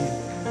can see.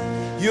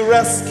 You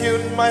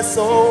rescued my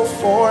soul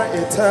for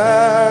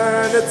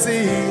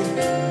eternity.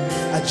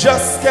 I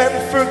just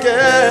can't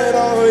forget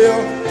all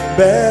your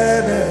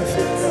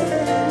benefits.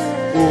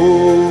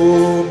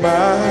 Oh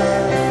my,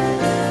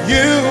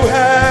 you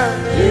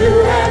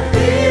have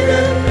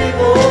given me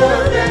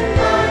more than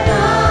my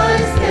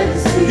eyes can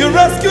see. You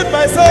rescued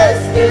my soul.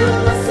 Rescued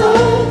my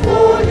soul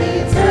for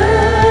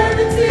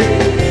eternity.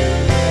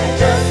 I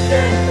just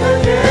can't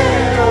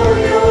forget all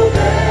your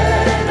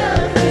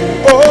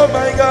benefits. Oh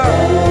my God.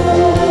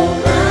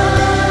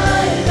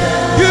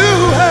 You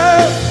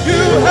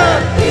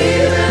have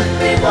given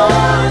me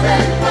more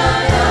than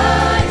my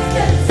eyes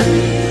can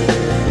see.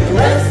 You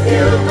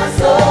rescued my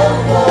soul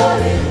for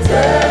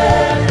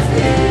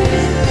eternity.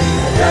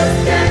 I just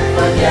can't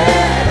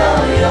forget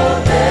all your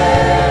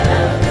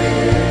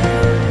benefits.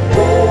 Oh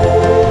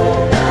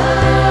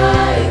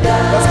my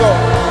God. Let's go.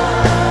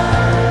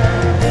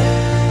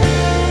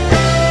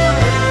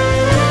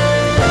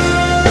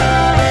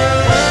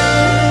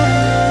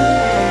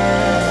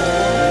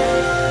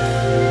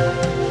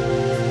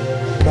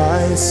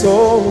 My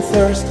soul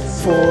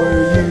thirsts for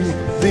you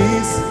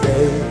these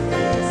days.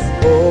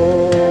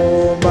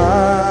 Oh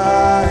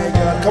my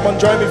God. Come on,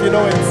 join me if you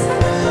know it.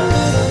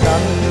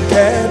 None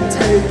can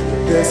take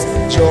this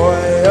joy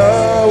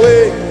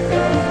away.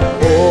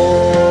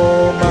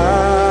 Oh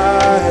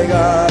my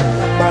God.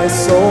 My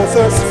soul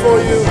thirsts for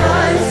you.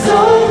 My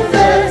soul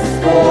thirsts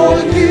for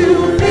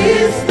you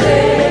this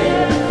day.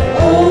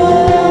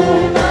 Oh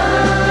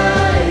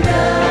my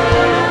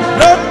God.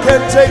 None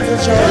can take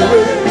this joy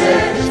away.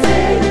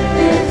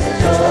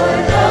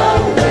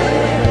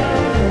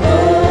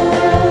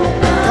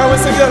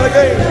 Sing that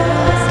again.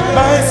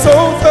 My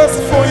soul thirsts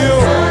for you.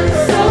 My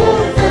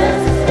soul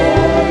thirsts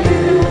for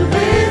you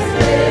this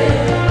day.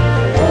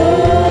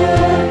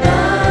 Oh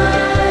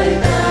my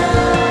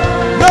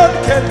God. None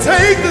can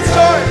take this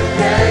joy.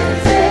 Can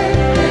take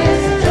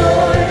this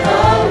joy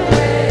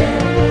away.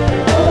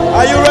 Oh,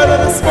 are you ready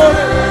this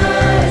morning?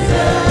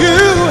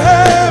 You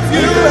have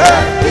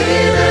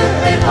given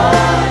me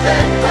more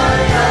than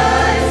my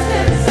eyes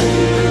can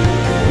see.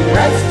 You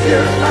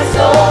rescued my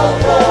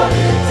soul for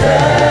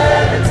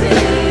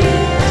eternity.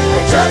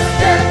 Just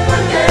can't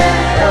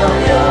forget all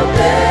your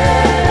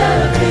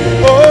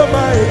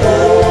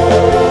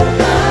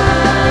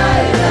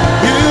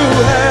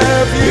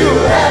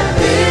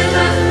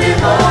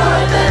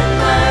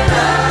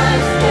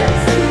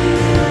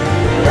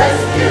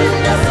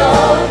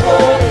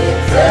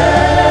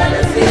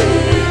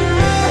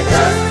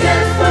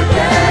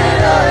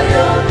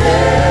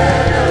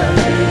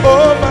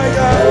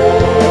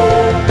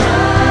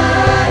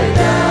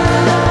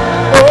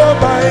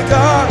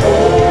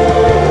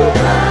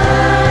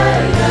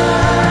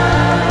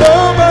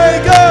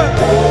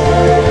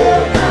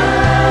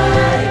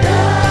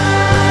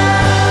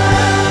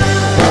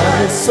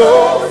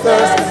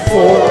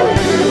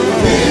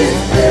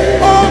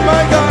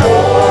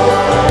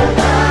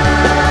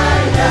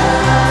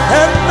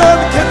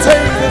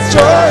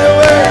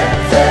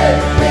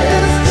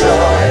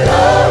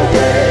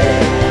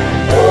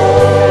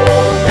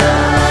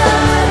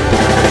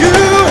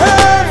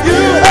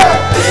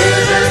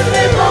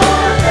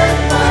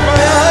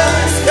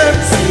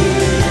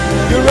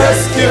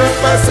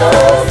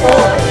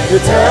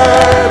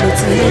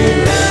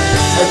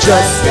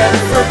just can't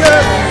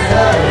forget.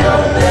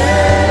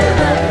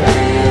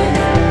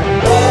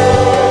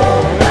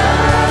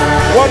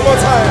 One more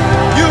time.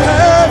 You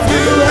have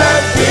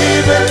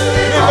given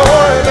me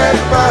more than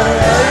my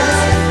eyes.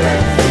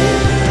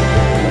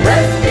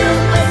 Rescue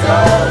my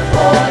soul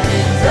for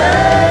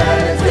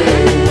eternity.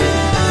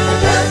 I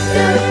just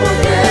can't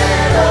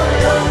forget all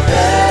your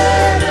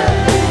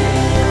benefits.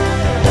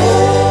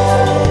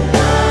 Oh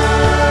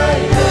my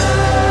God.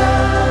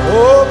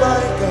 Oh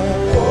my God.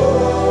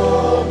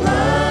 Oh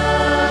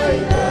my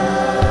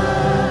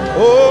God.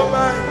 Oh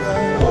my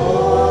God.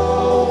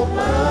 Oh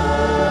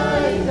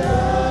my God.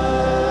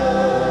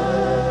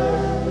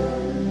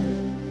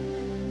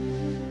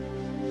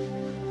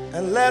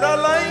 And let our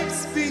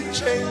lives be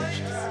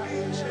changed.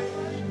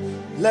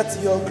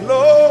 Let your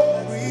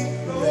glory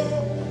reign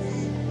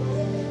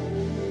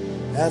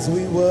as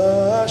we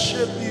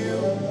worship you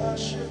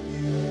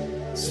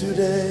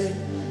today.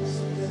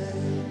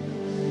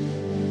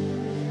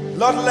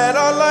 Lord, let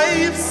our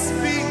lives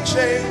be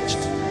changed.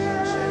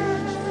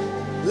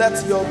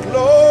 Let your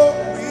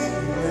glory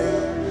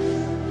reign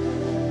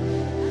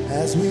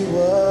as we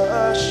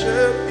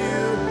worship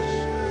you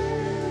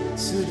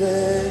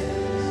today.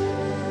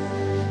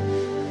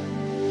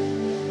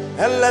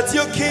 And let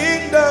your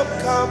kingdom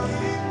come.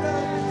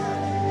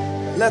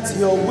 Let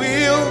your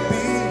will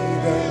be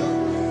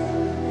done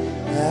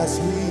as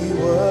we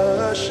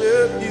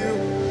worship you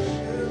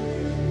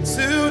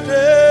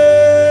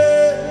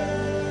today.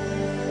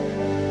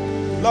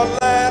 Lord,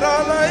 let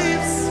our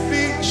lives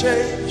be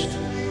changed.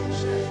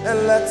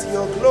 And let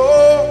your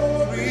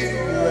glory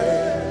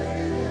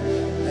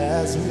reign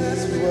as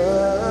we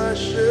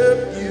worship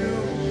you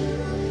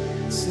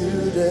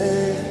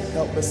today.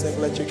 Help me sing,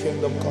 let your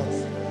kingdom come.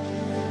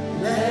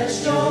 Let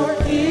your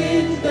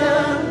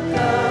kingdom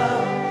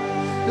come.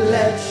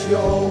 Let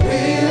your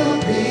will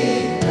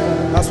be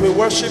done. As we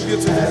worship you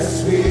today.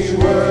 As we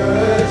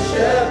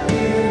worship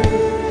you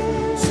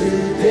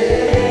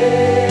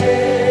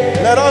today.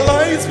 Let our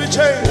lives be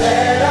changed.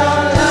 Let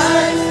our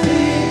lives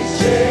be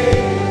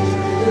changed.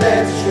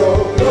 Let your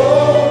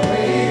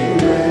glory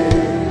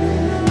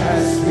reign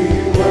as we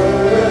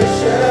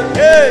worship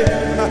Hey.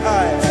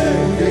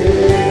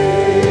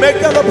 today. Make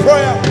that a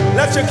prayer.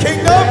 Let your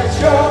kingdom. Let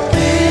your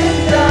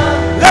kingdom.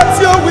 Let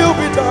your will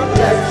be done.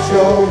 Let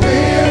your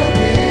will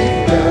be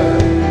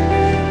done.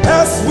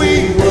 As we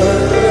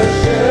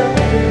Worship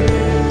you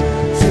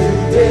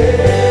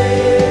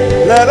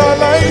today. let our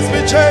lives be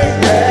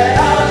changed. Let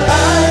our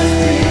lives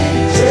be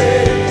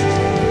changed.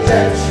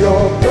 Let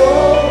your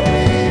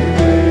glory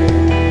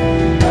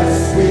reign as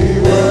we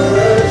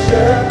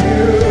worship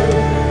you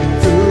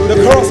today. The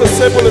chorus is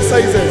simple, it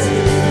says this.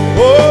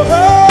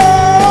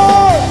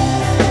 Oh,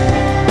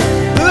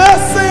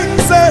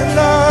 blessings and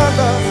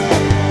honor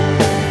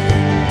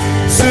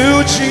to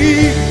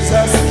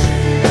Jesus,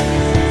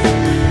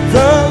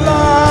 the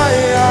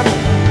Lion.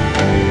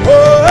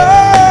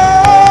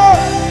 Oh,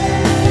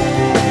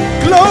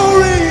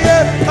 glory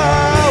and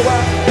power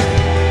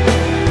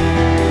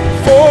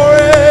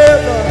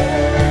forever.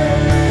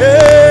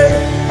 Hey,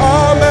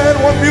 amen.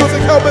 One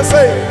music, help me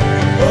say.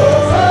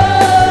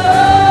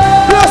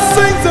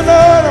 Blessings and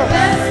honor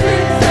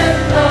Blessings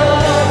and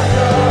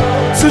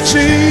honor to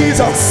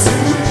Jesus.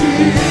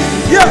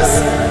 Yes,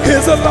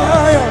 he's a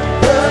lion.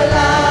 the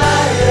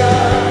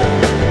Lion.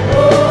 Oh,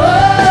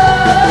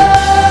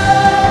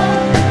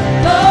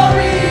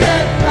 glory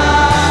and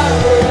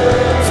power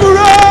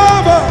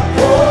Forever.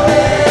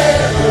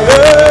 forever.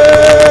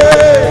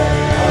 Hey.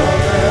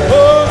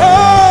 Oh,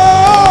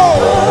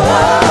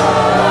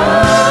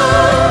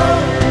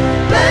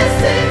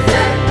 Blessings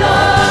and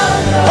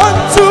honor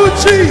unto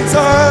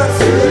Jesus.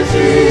 to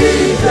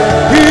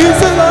Jesus,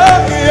 He's a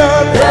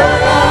lion. the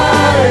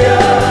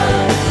Lion.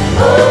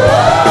 Oh,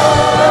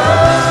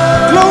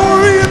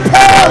 Glory and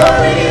power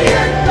glory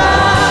and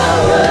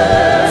power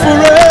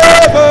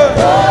forever.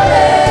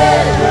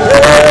 forever.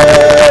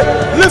 Hey.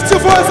 Lift your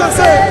voice and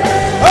say,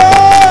 oh.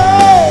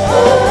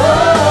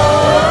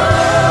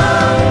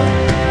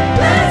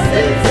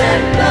 Blessings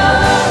and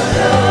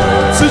honor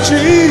To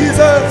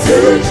Jesus, to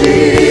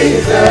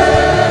Jesus,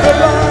 the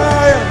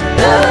Lion.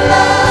 the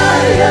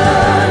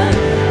Lion.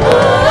 Oh,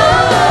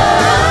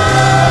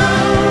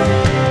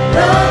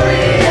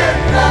 glory and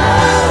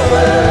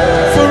power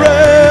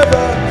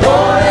Forever.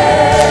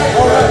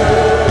 forever.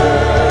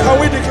 Can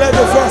we declare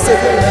the verse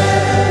again?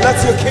 Let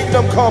your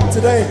kingdom come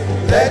today.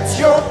 Let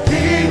your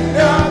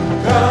kingdom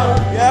come.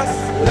 Yes.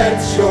 Let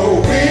your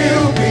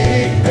will be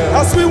done.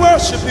 As we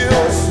worship you,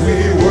 We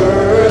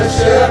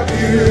worship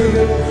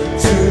you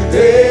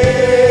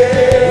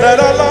today. let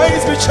our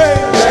lives be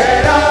changed.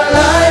 Let our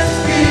lives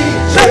be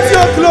Let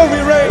your changed.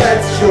 glory reign.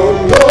 Let your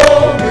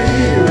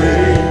glory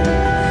reign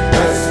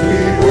as we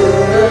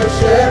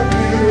worship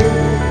you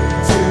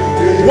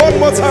today. One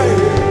more time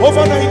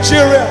over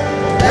Nigeria.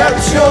 Let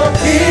your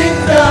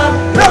kingdom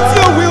Let come.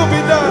 your will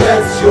be done.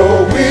 Let your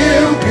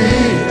will be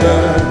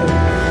done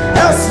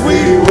As we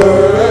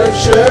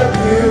worship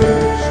you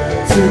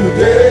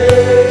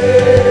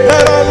today.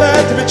 let our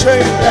land be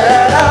changed.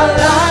 Let our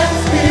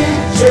lives be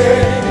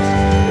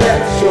changed.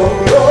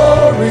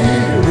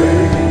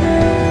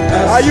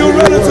 Are you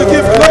ready to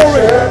give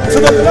glory to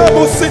the Lamb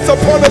who sits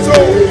upon the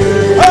throne?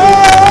 Oh!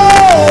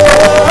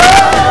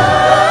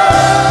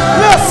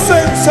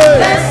 Blessings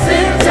and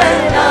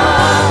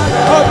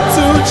honor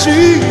unto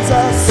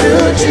Jesus.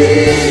 He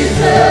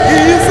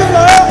is the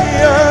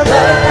Lion.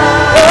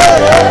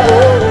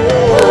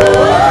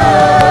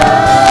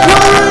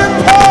 Glory and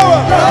power.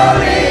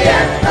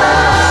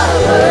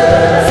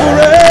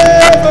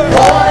 Forever.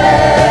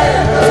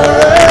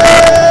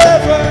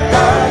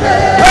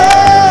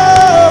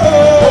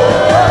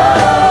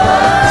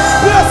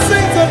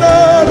 Blessings and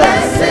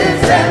honor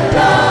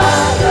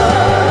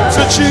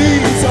to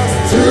Jesus.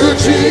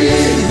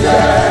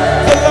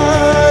 The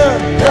Lion.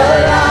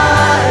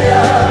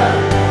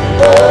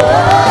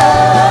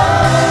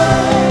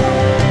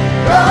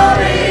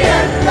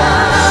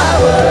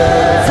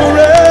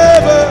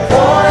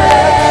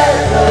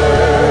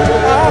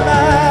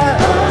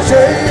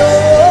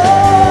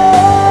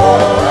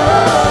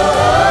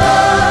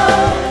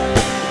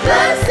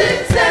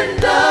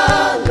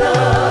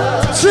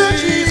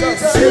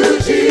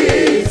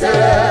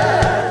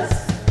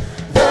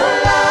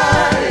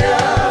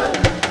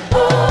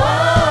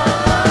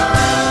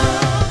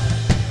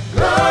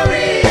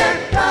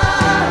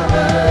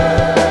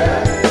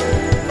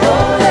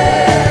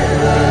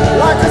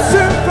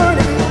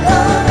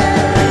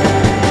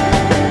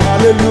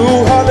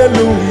 Hallelujah,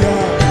 hallelujah.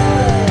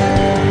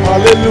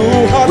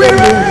 Hallelujah,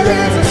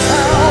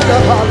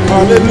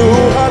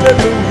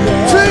 hallelujah.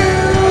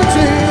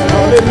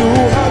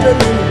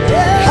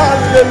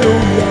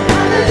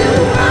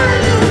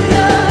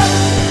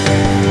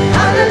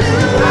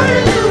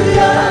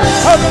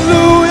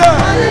 Hallelujah.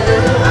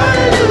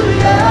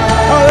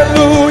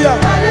 Hallelujah.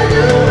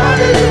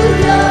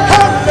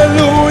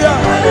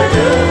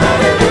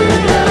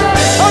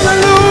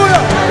 Hallelujah.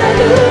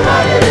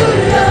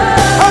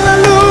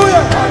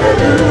 Hallelujah.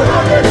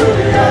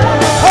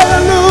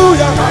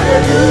 Hallelujah.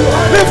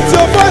 Lift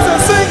your voice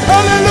and sing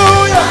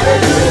hallelujah.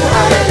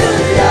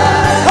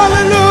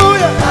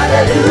 Hallelujah.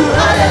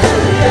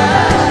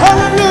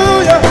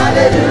 Hallelujah.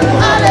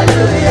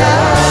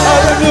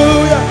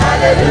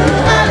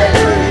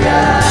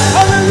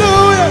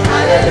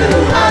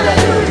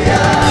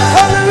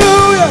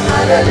 Hallelujah.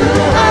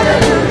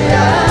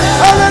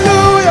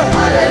 Hallelujah.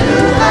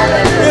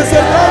 It's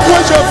a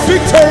language of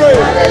victory.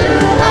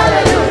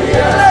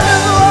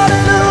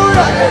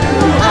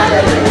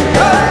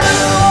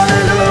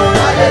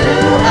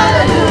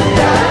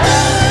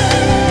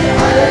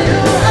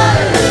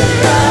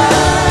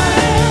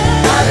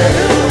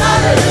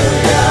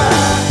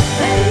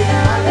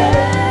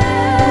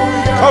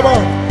 Come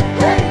on.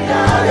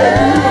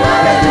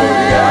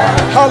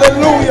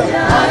 Hallelujah.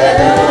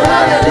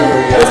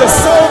 There's a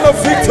sound of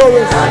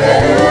victory.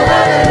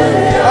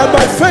 And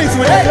by faith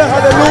we declare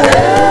hallelujah.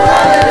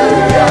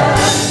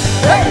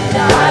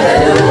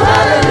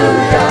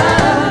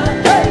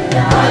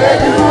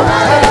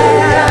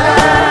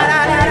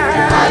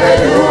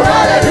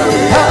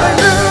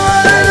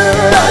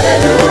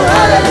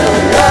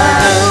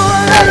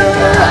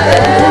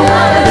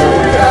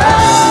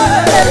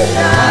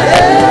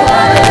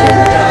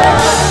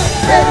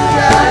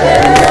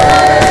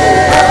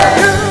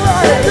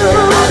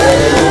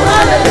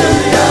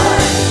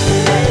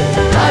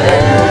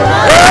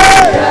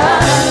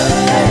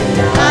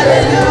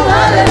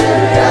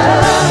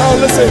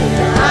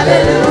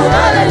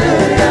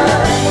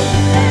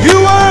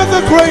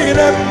 Great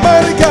and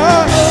mighty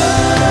God,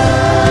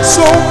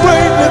 so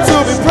greatly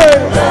to be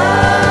praised,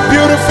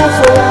 beautiful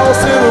for all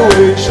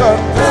situations.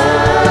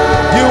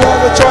 You are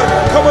the joy.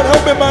 Come on,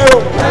 help me, my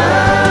own.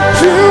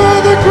 You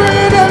are the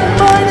great and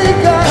mighty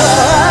God,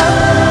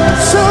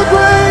 so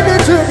greatly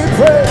to be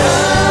praised,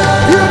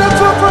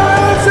 beautiful for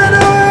all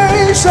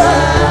situations.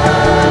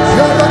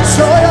 You're the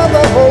joy of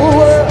the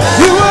whole world.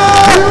 You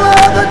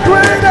are the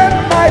great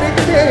and mighty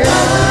King.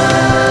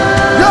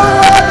 You're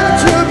worthy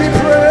to be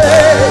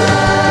praised.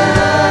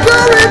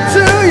 To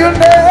your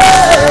name.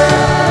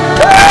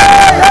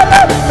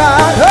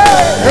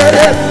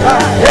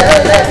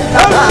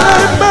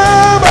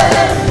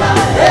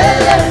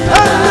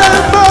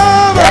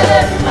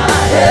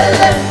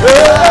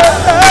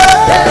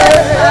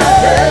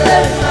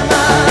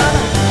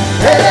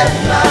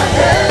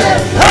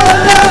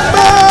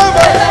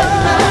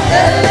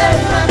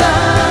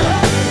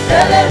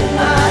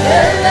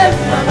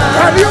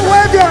 Can you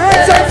wave your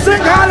hands and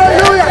sing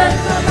hallelujah?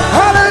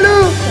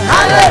 Hallelujah.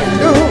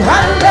 Hallelujah.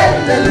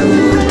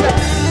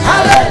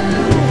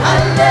 Hallelujah.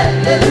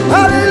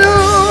 Hallelujah.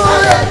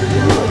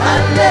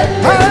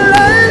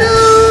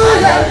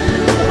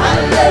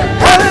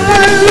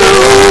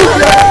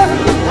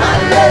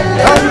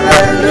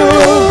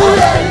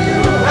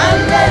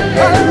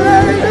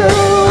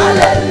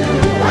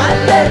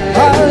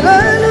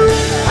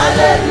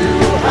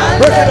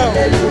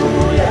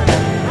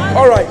 Hallelujah.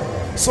 All right,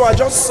 so I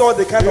just saw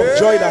the kind of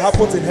joy that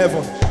happens in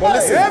heaven. But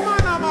listen,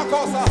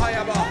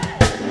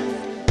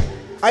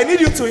 I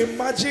need you to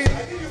imagine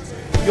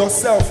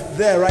yourself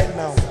there right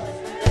now.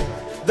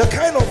 The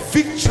kind of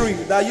victory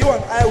that you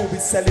and I will be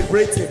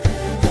celebrating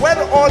when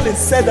all is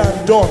said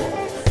and done.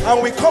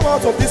 and we come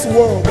out of this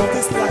world, of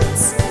this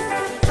light.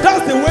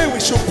 That's the way we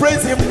should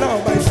praise him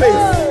now by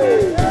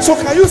faith. So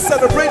can you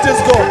celebrate this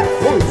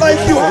God like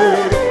you are?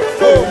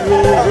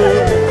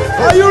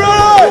 Are you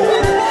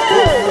ready?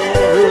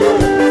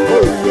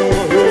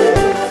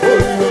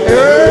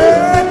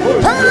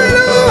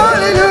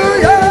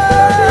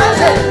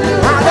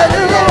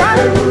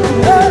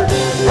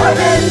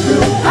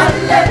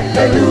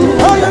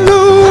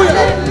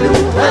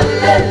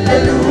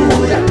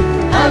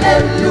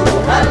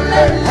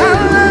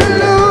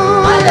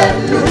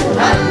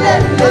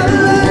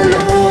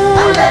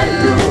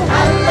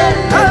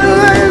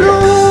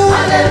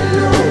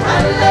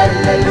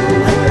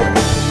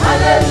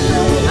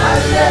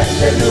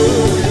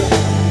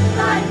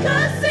 Like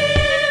a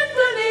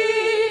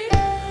symphony,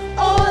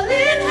 all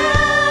in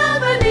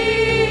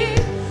harmony,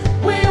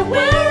 we will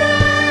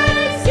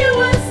raise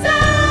you a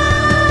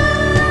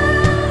sound.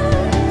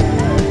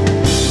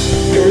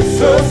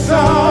 It's a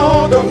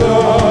sound of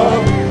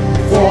love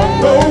for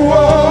no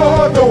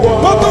other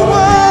one but the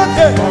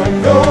one, for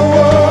no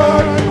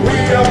one we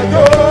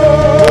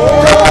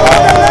adore. Come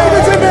on, the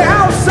ladies in the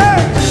house say,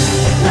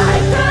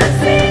 Like a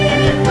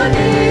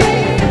symphony,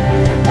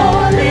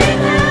 all in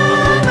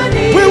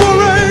harmony, we will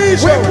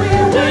raise you. we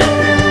will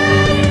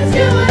raise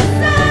you a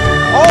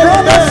sound. All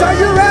Brothers, are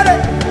you ready?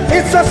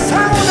 It's a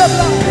sound of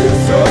love.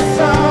 It's a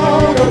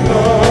sound of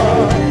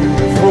love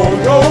for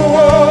no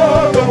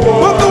other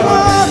one but the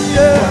one,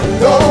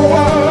 no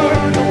one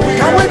we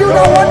Can we do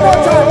that one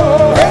more time?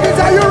 Ladies,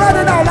 are you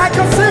ready now? Like a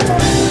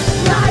symphony.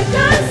 Like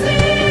a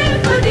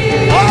symphony,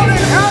 All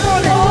in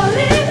harmony. all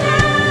in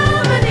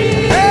harmony,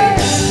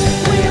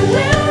 we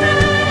will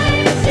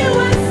raise you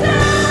a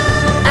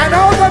sound. And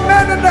all the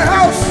men in the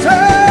house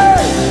say,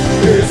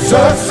 It's a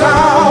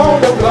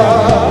sound of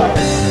love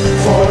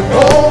for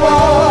no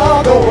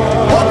other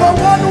one. for the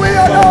one we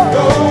adore.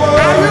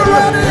 Are you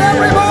ready,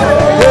 everybody?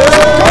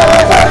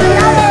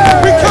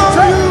 We come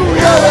to you,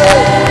 Yahweh.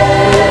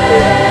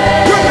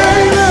 Your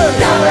name is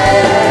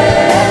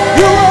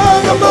You are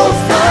the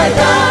most high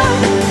God.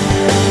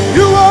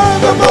 You are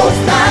the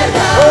most high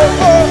God.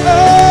 Oh, oh,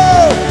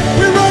 oh.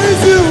 We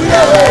raise you,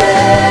 Yahweh.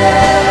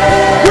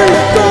 We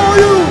adore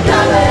you.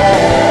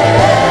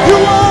 You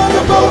are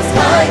the most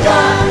high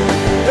God.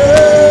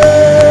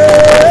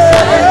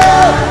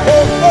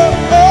 Oh,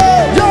 oh,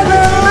 oh. Your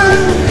name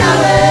is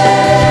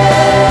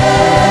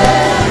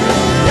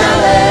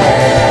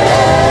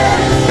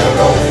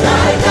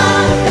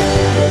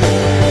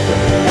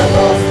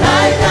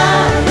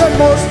the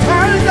Most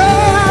High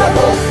God.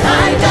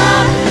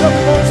 The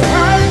Most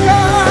High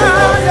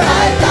God.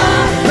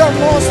 The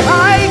Most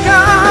High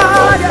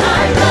God.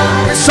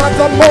 We serve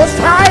the Most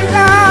High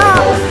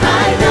God.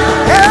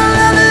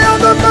 Eleni of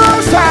the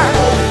Most High.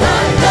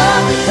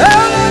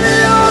 Eleni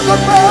of the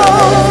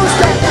Most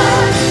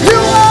High. You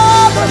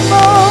are the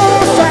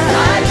Most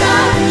High.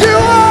 You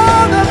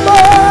are the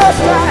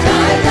Most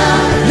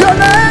High. Your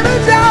name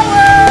is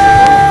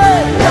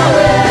Yahweh.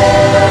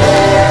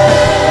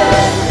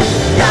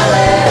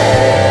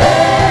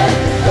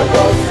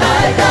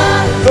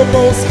 The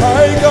most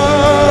high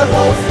God.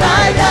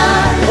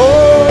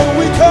 Oh,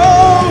 we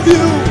call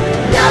you.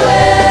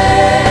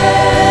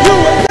 You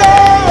are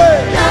Yahweh.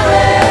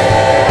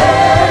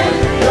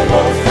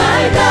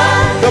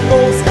 The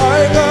most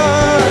high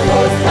God.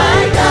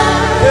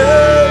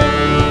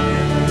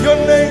 Yeah. Your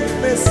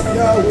name is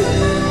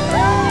Yahweh.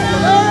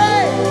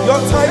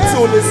 Your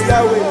title is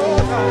Yahweh.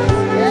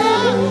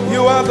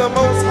 You are the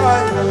most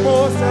high,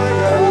 most high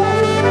God.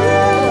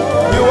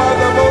 You are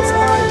the most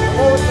high,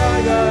 most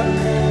high God.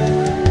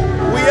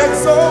 We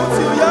exalt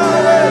you,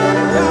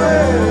 Yahweh.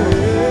 Yahweh.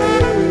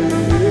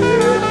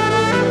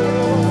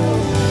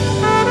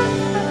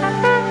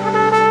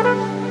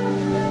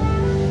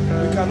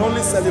 We can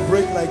only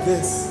celebrate like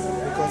this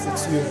because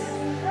it's you.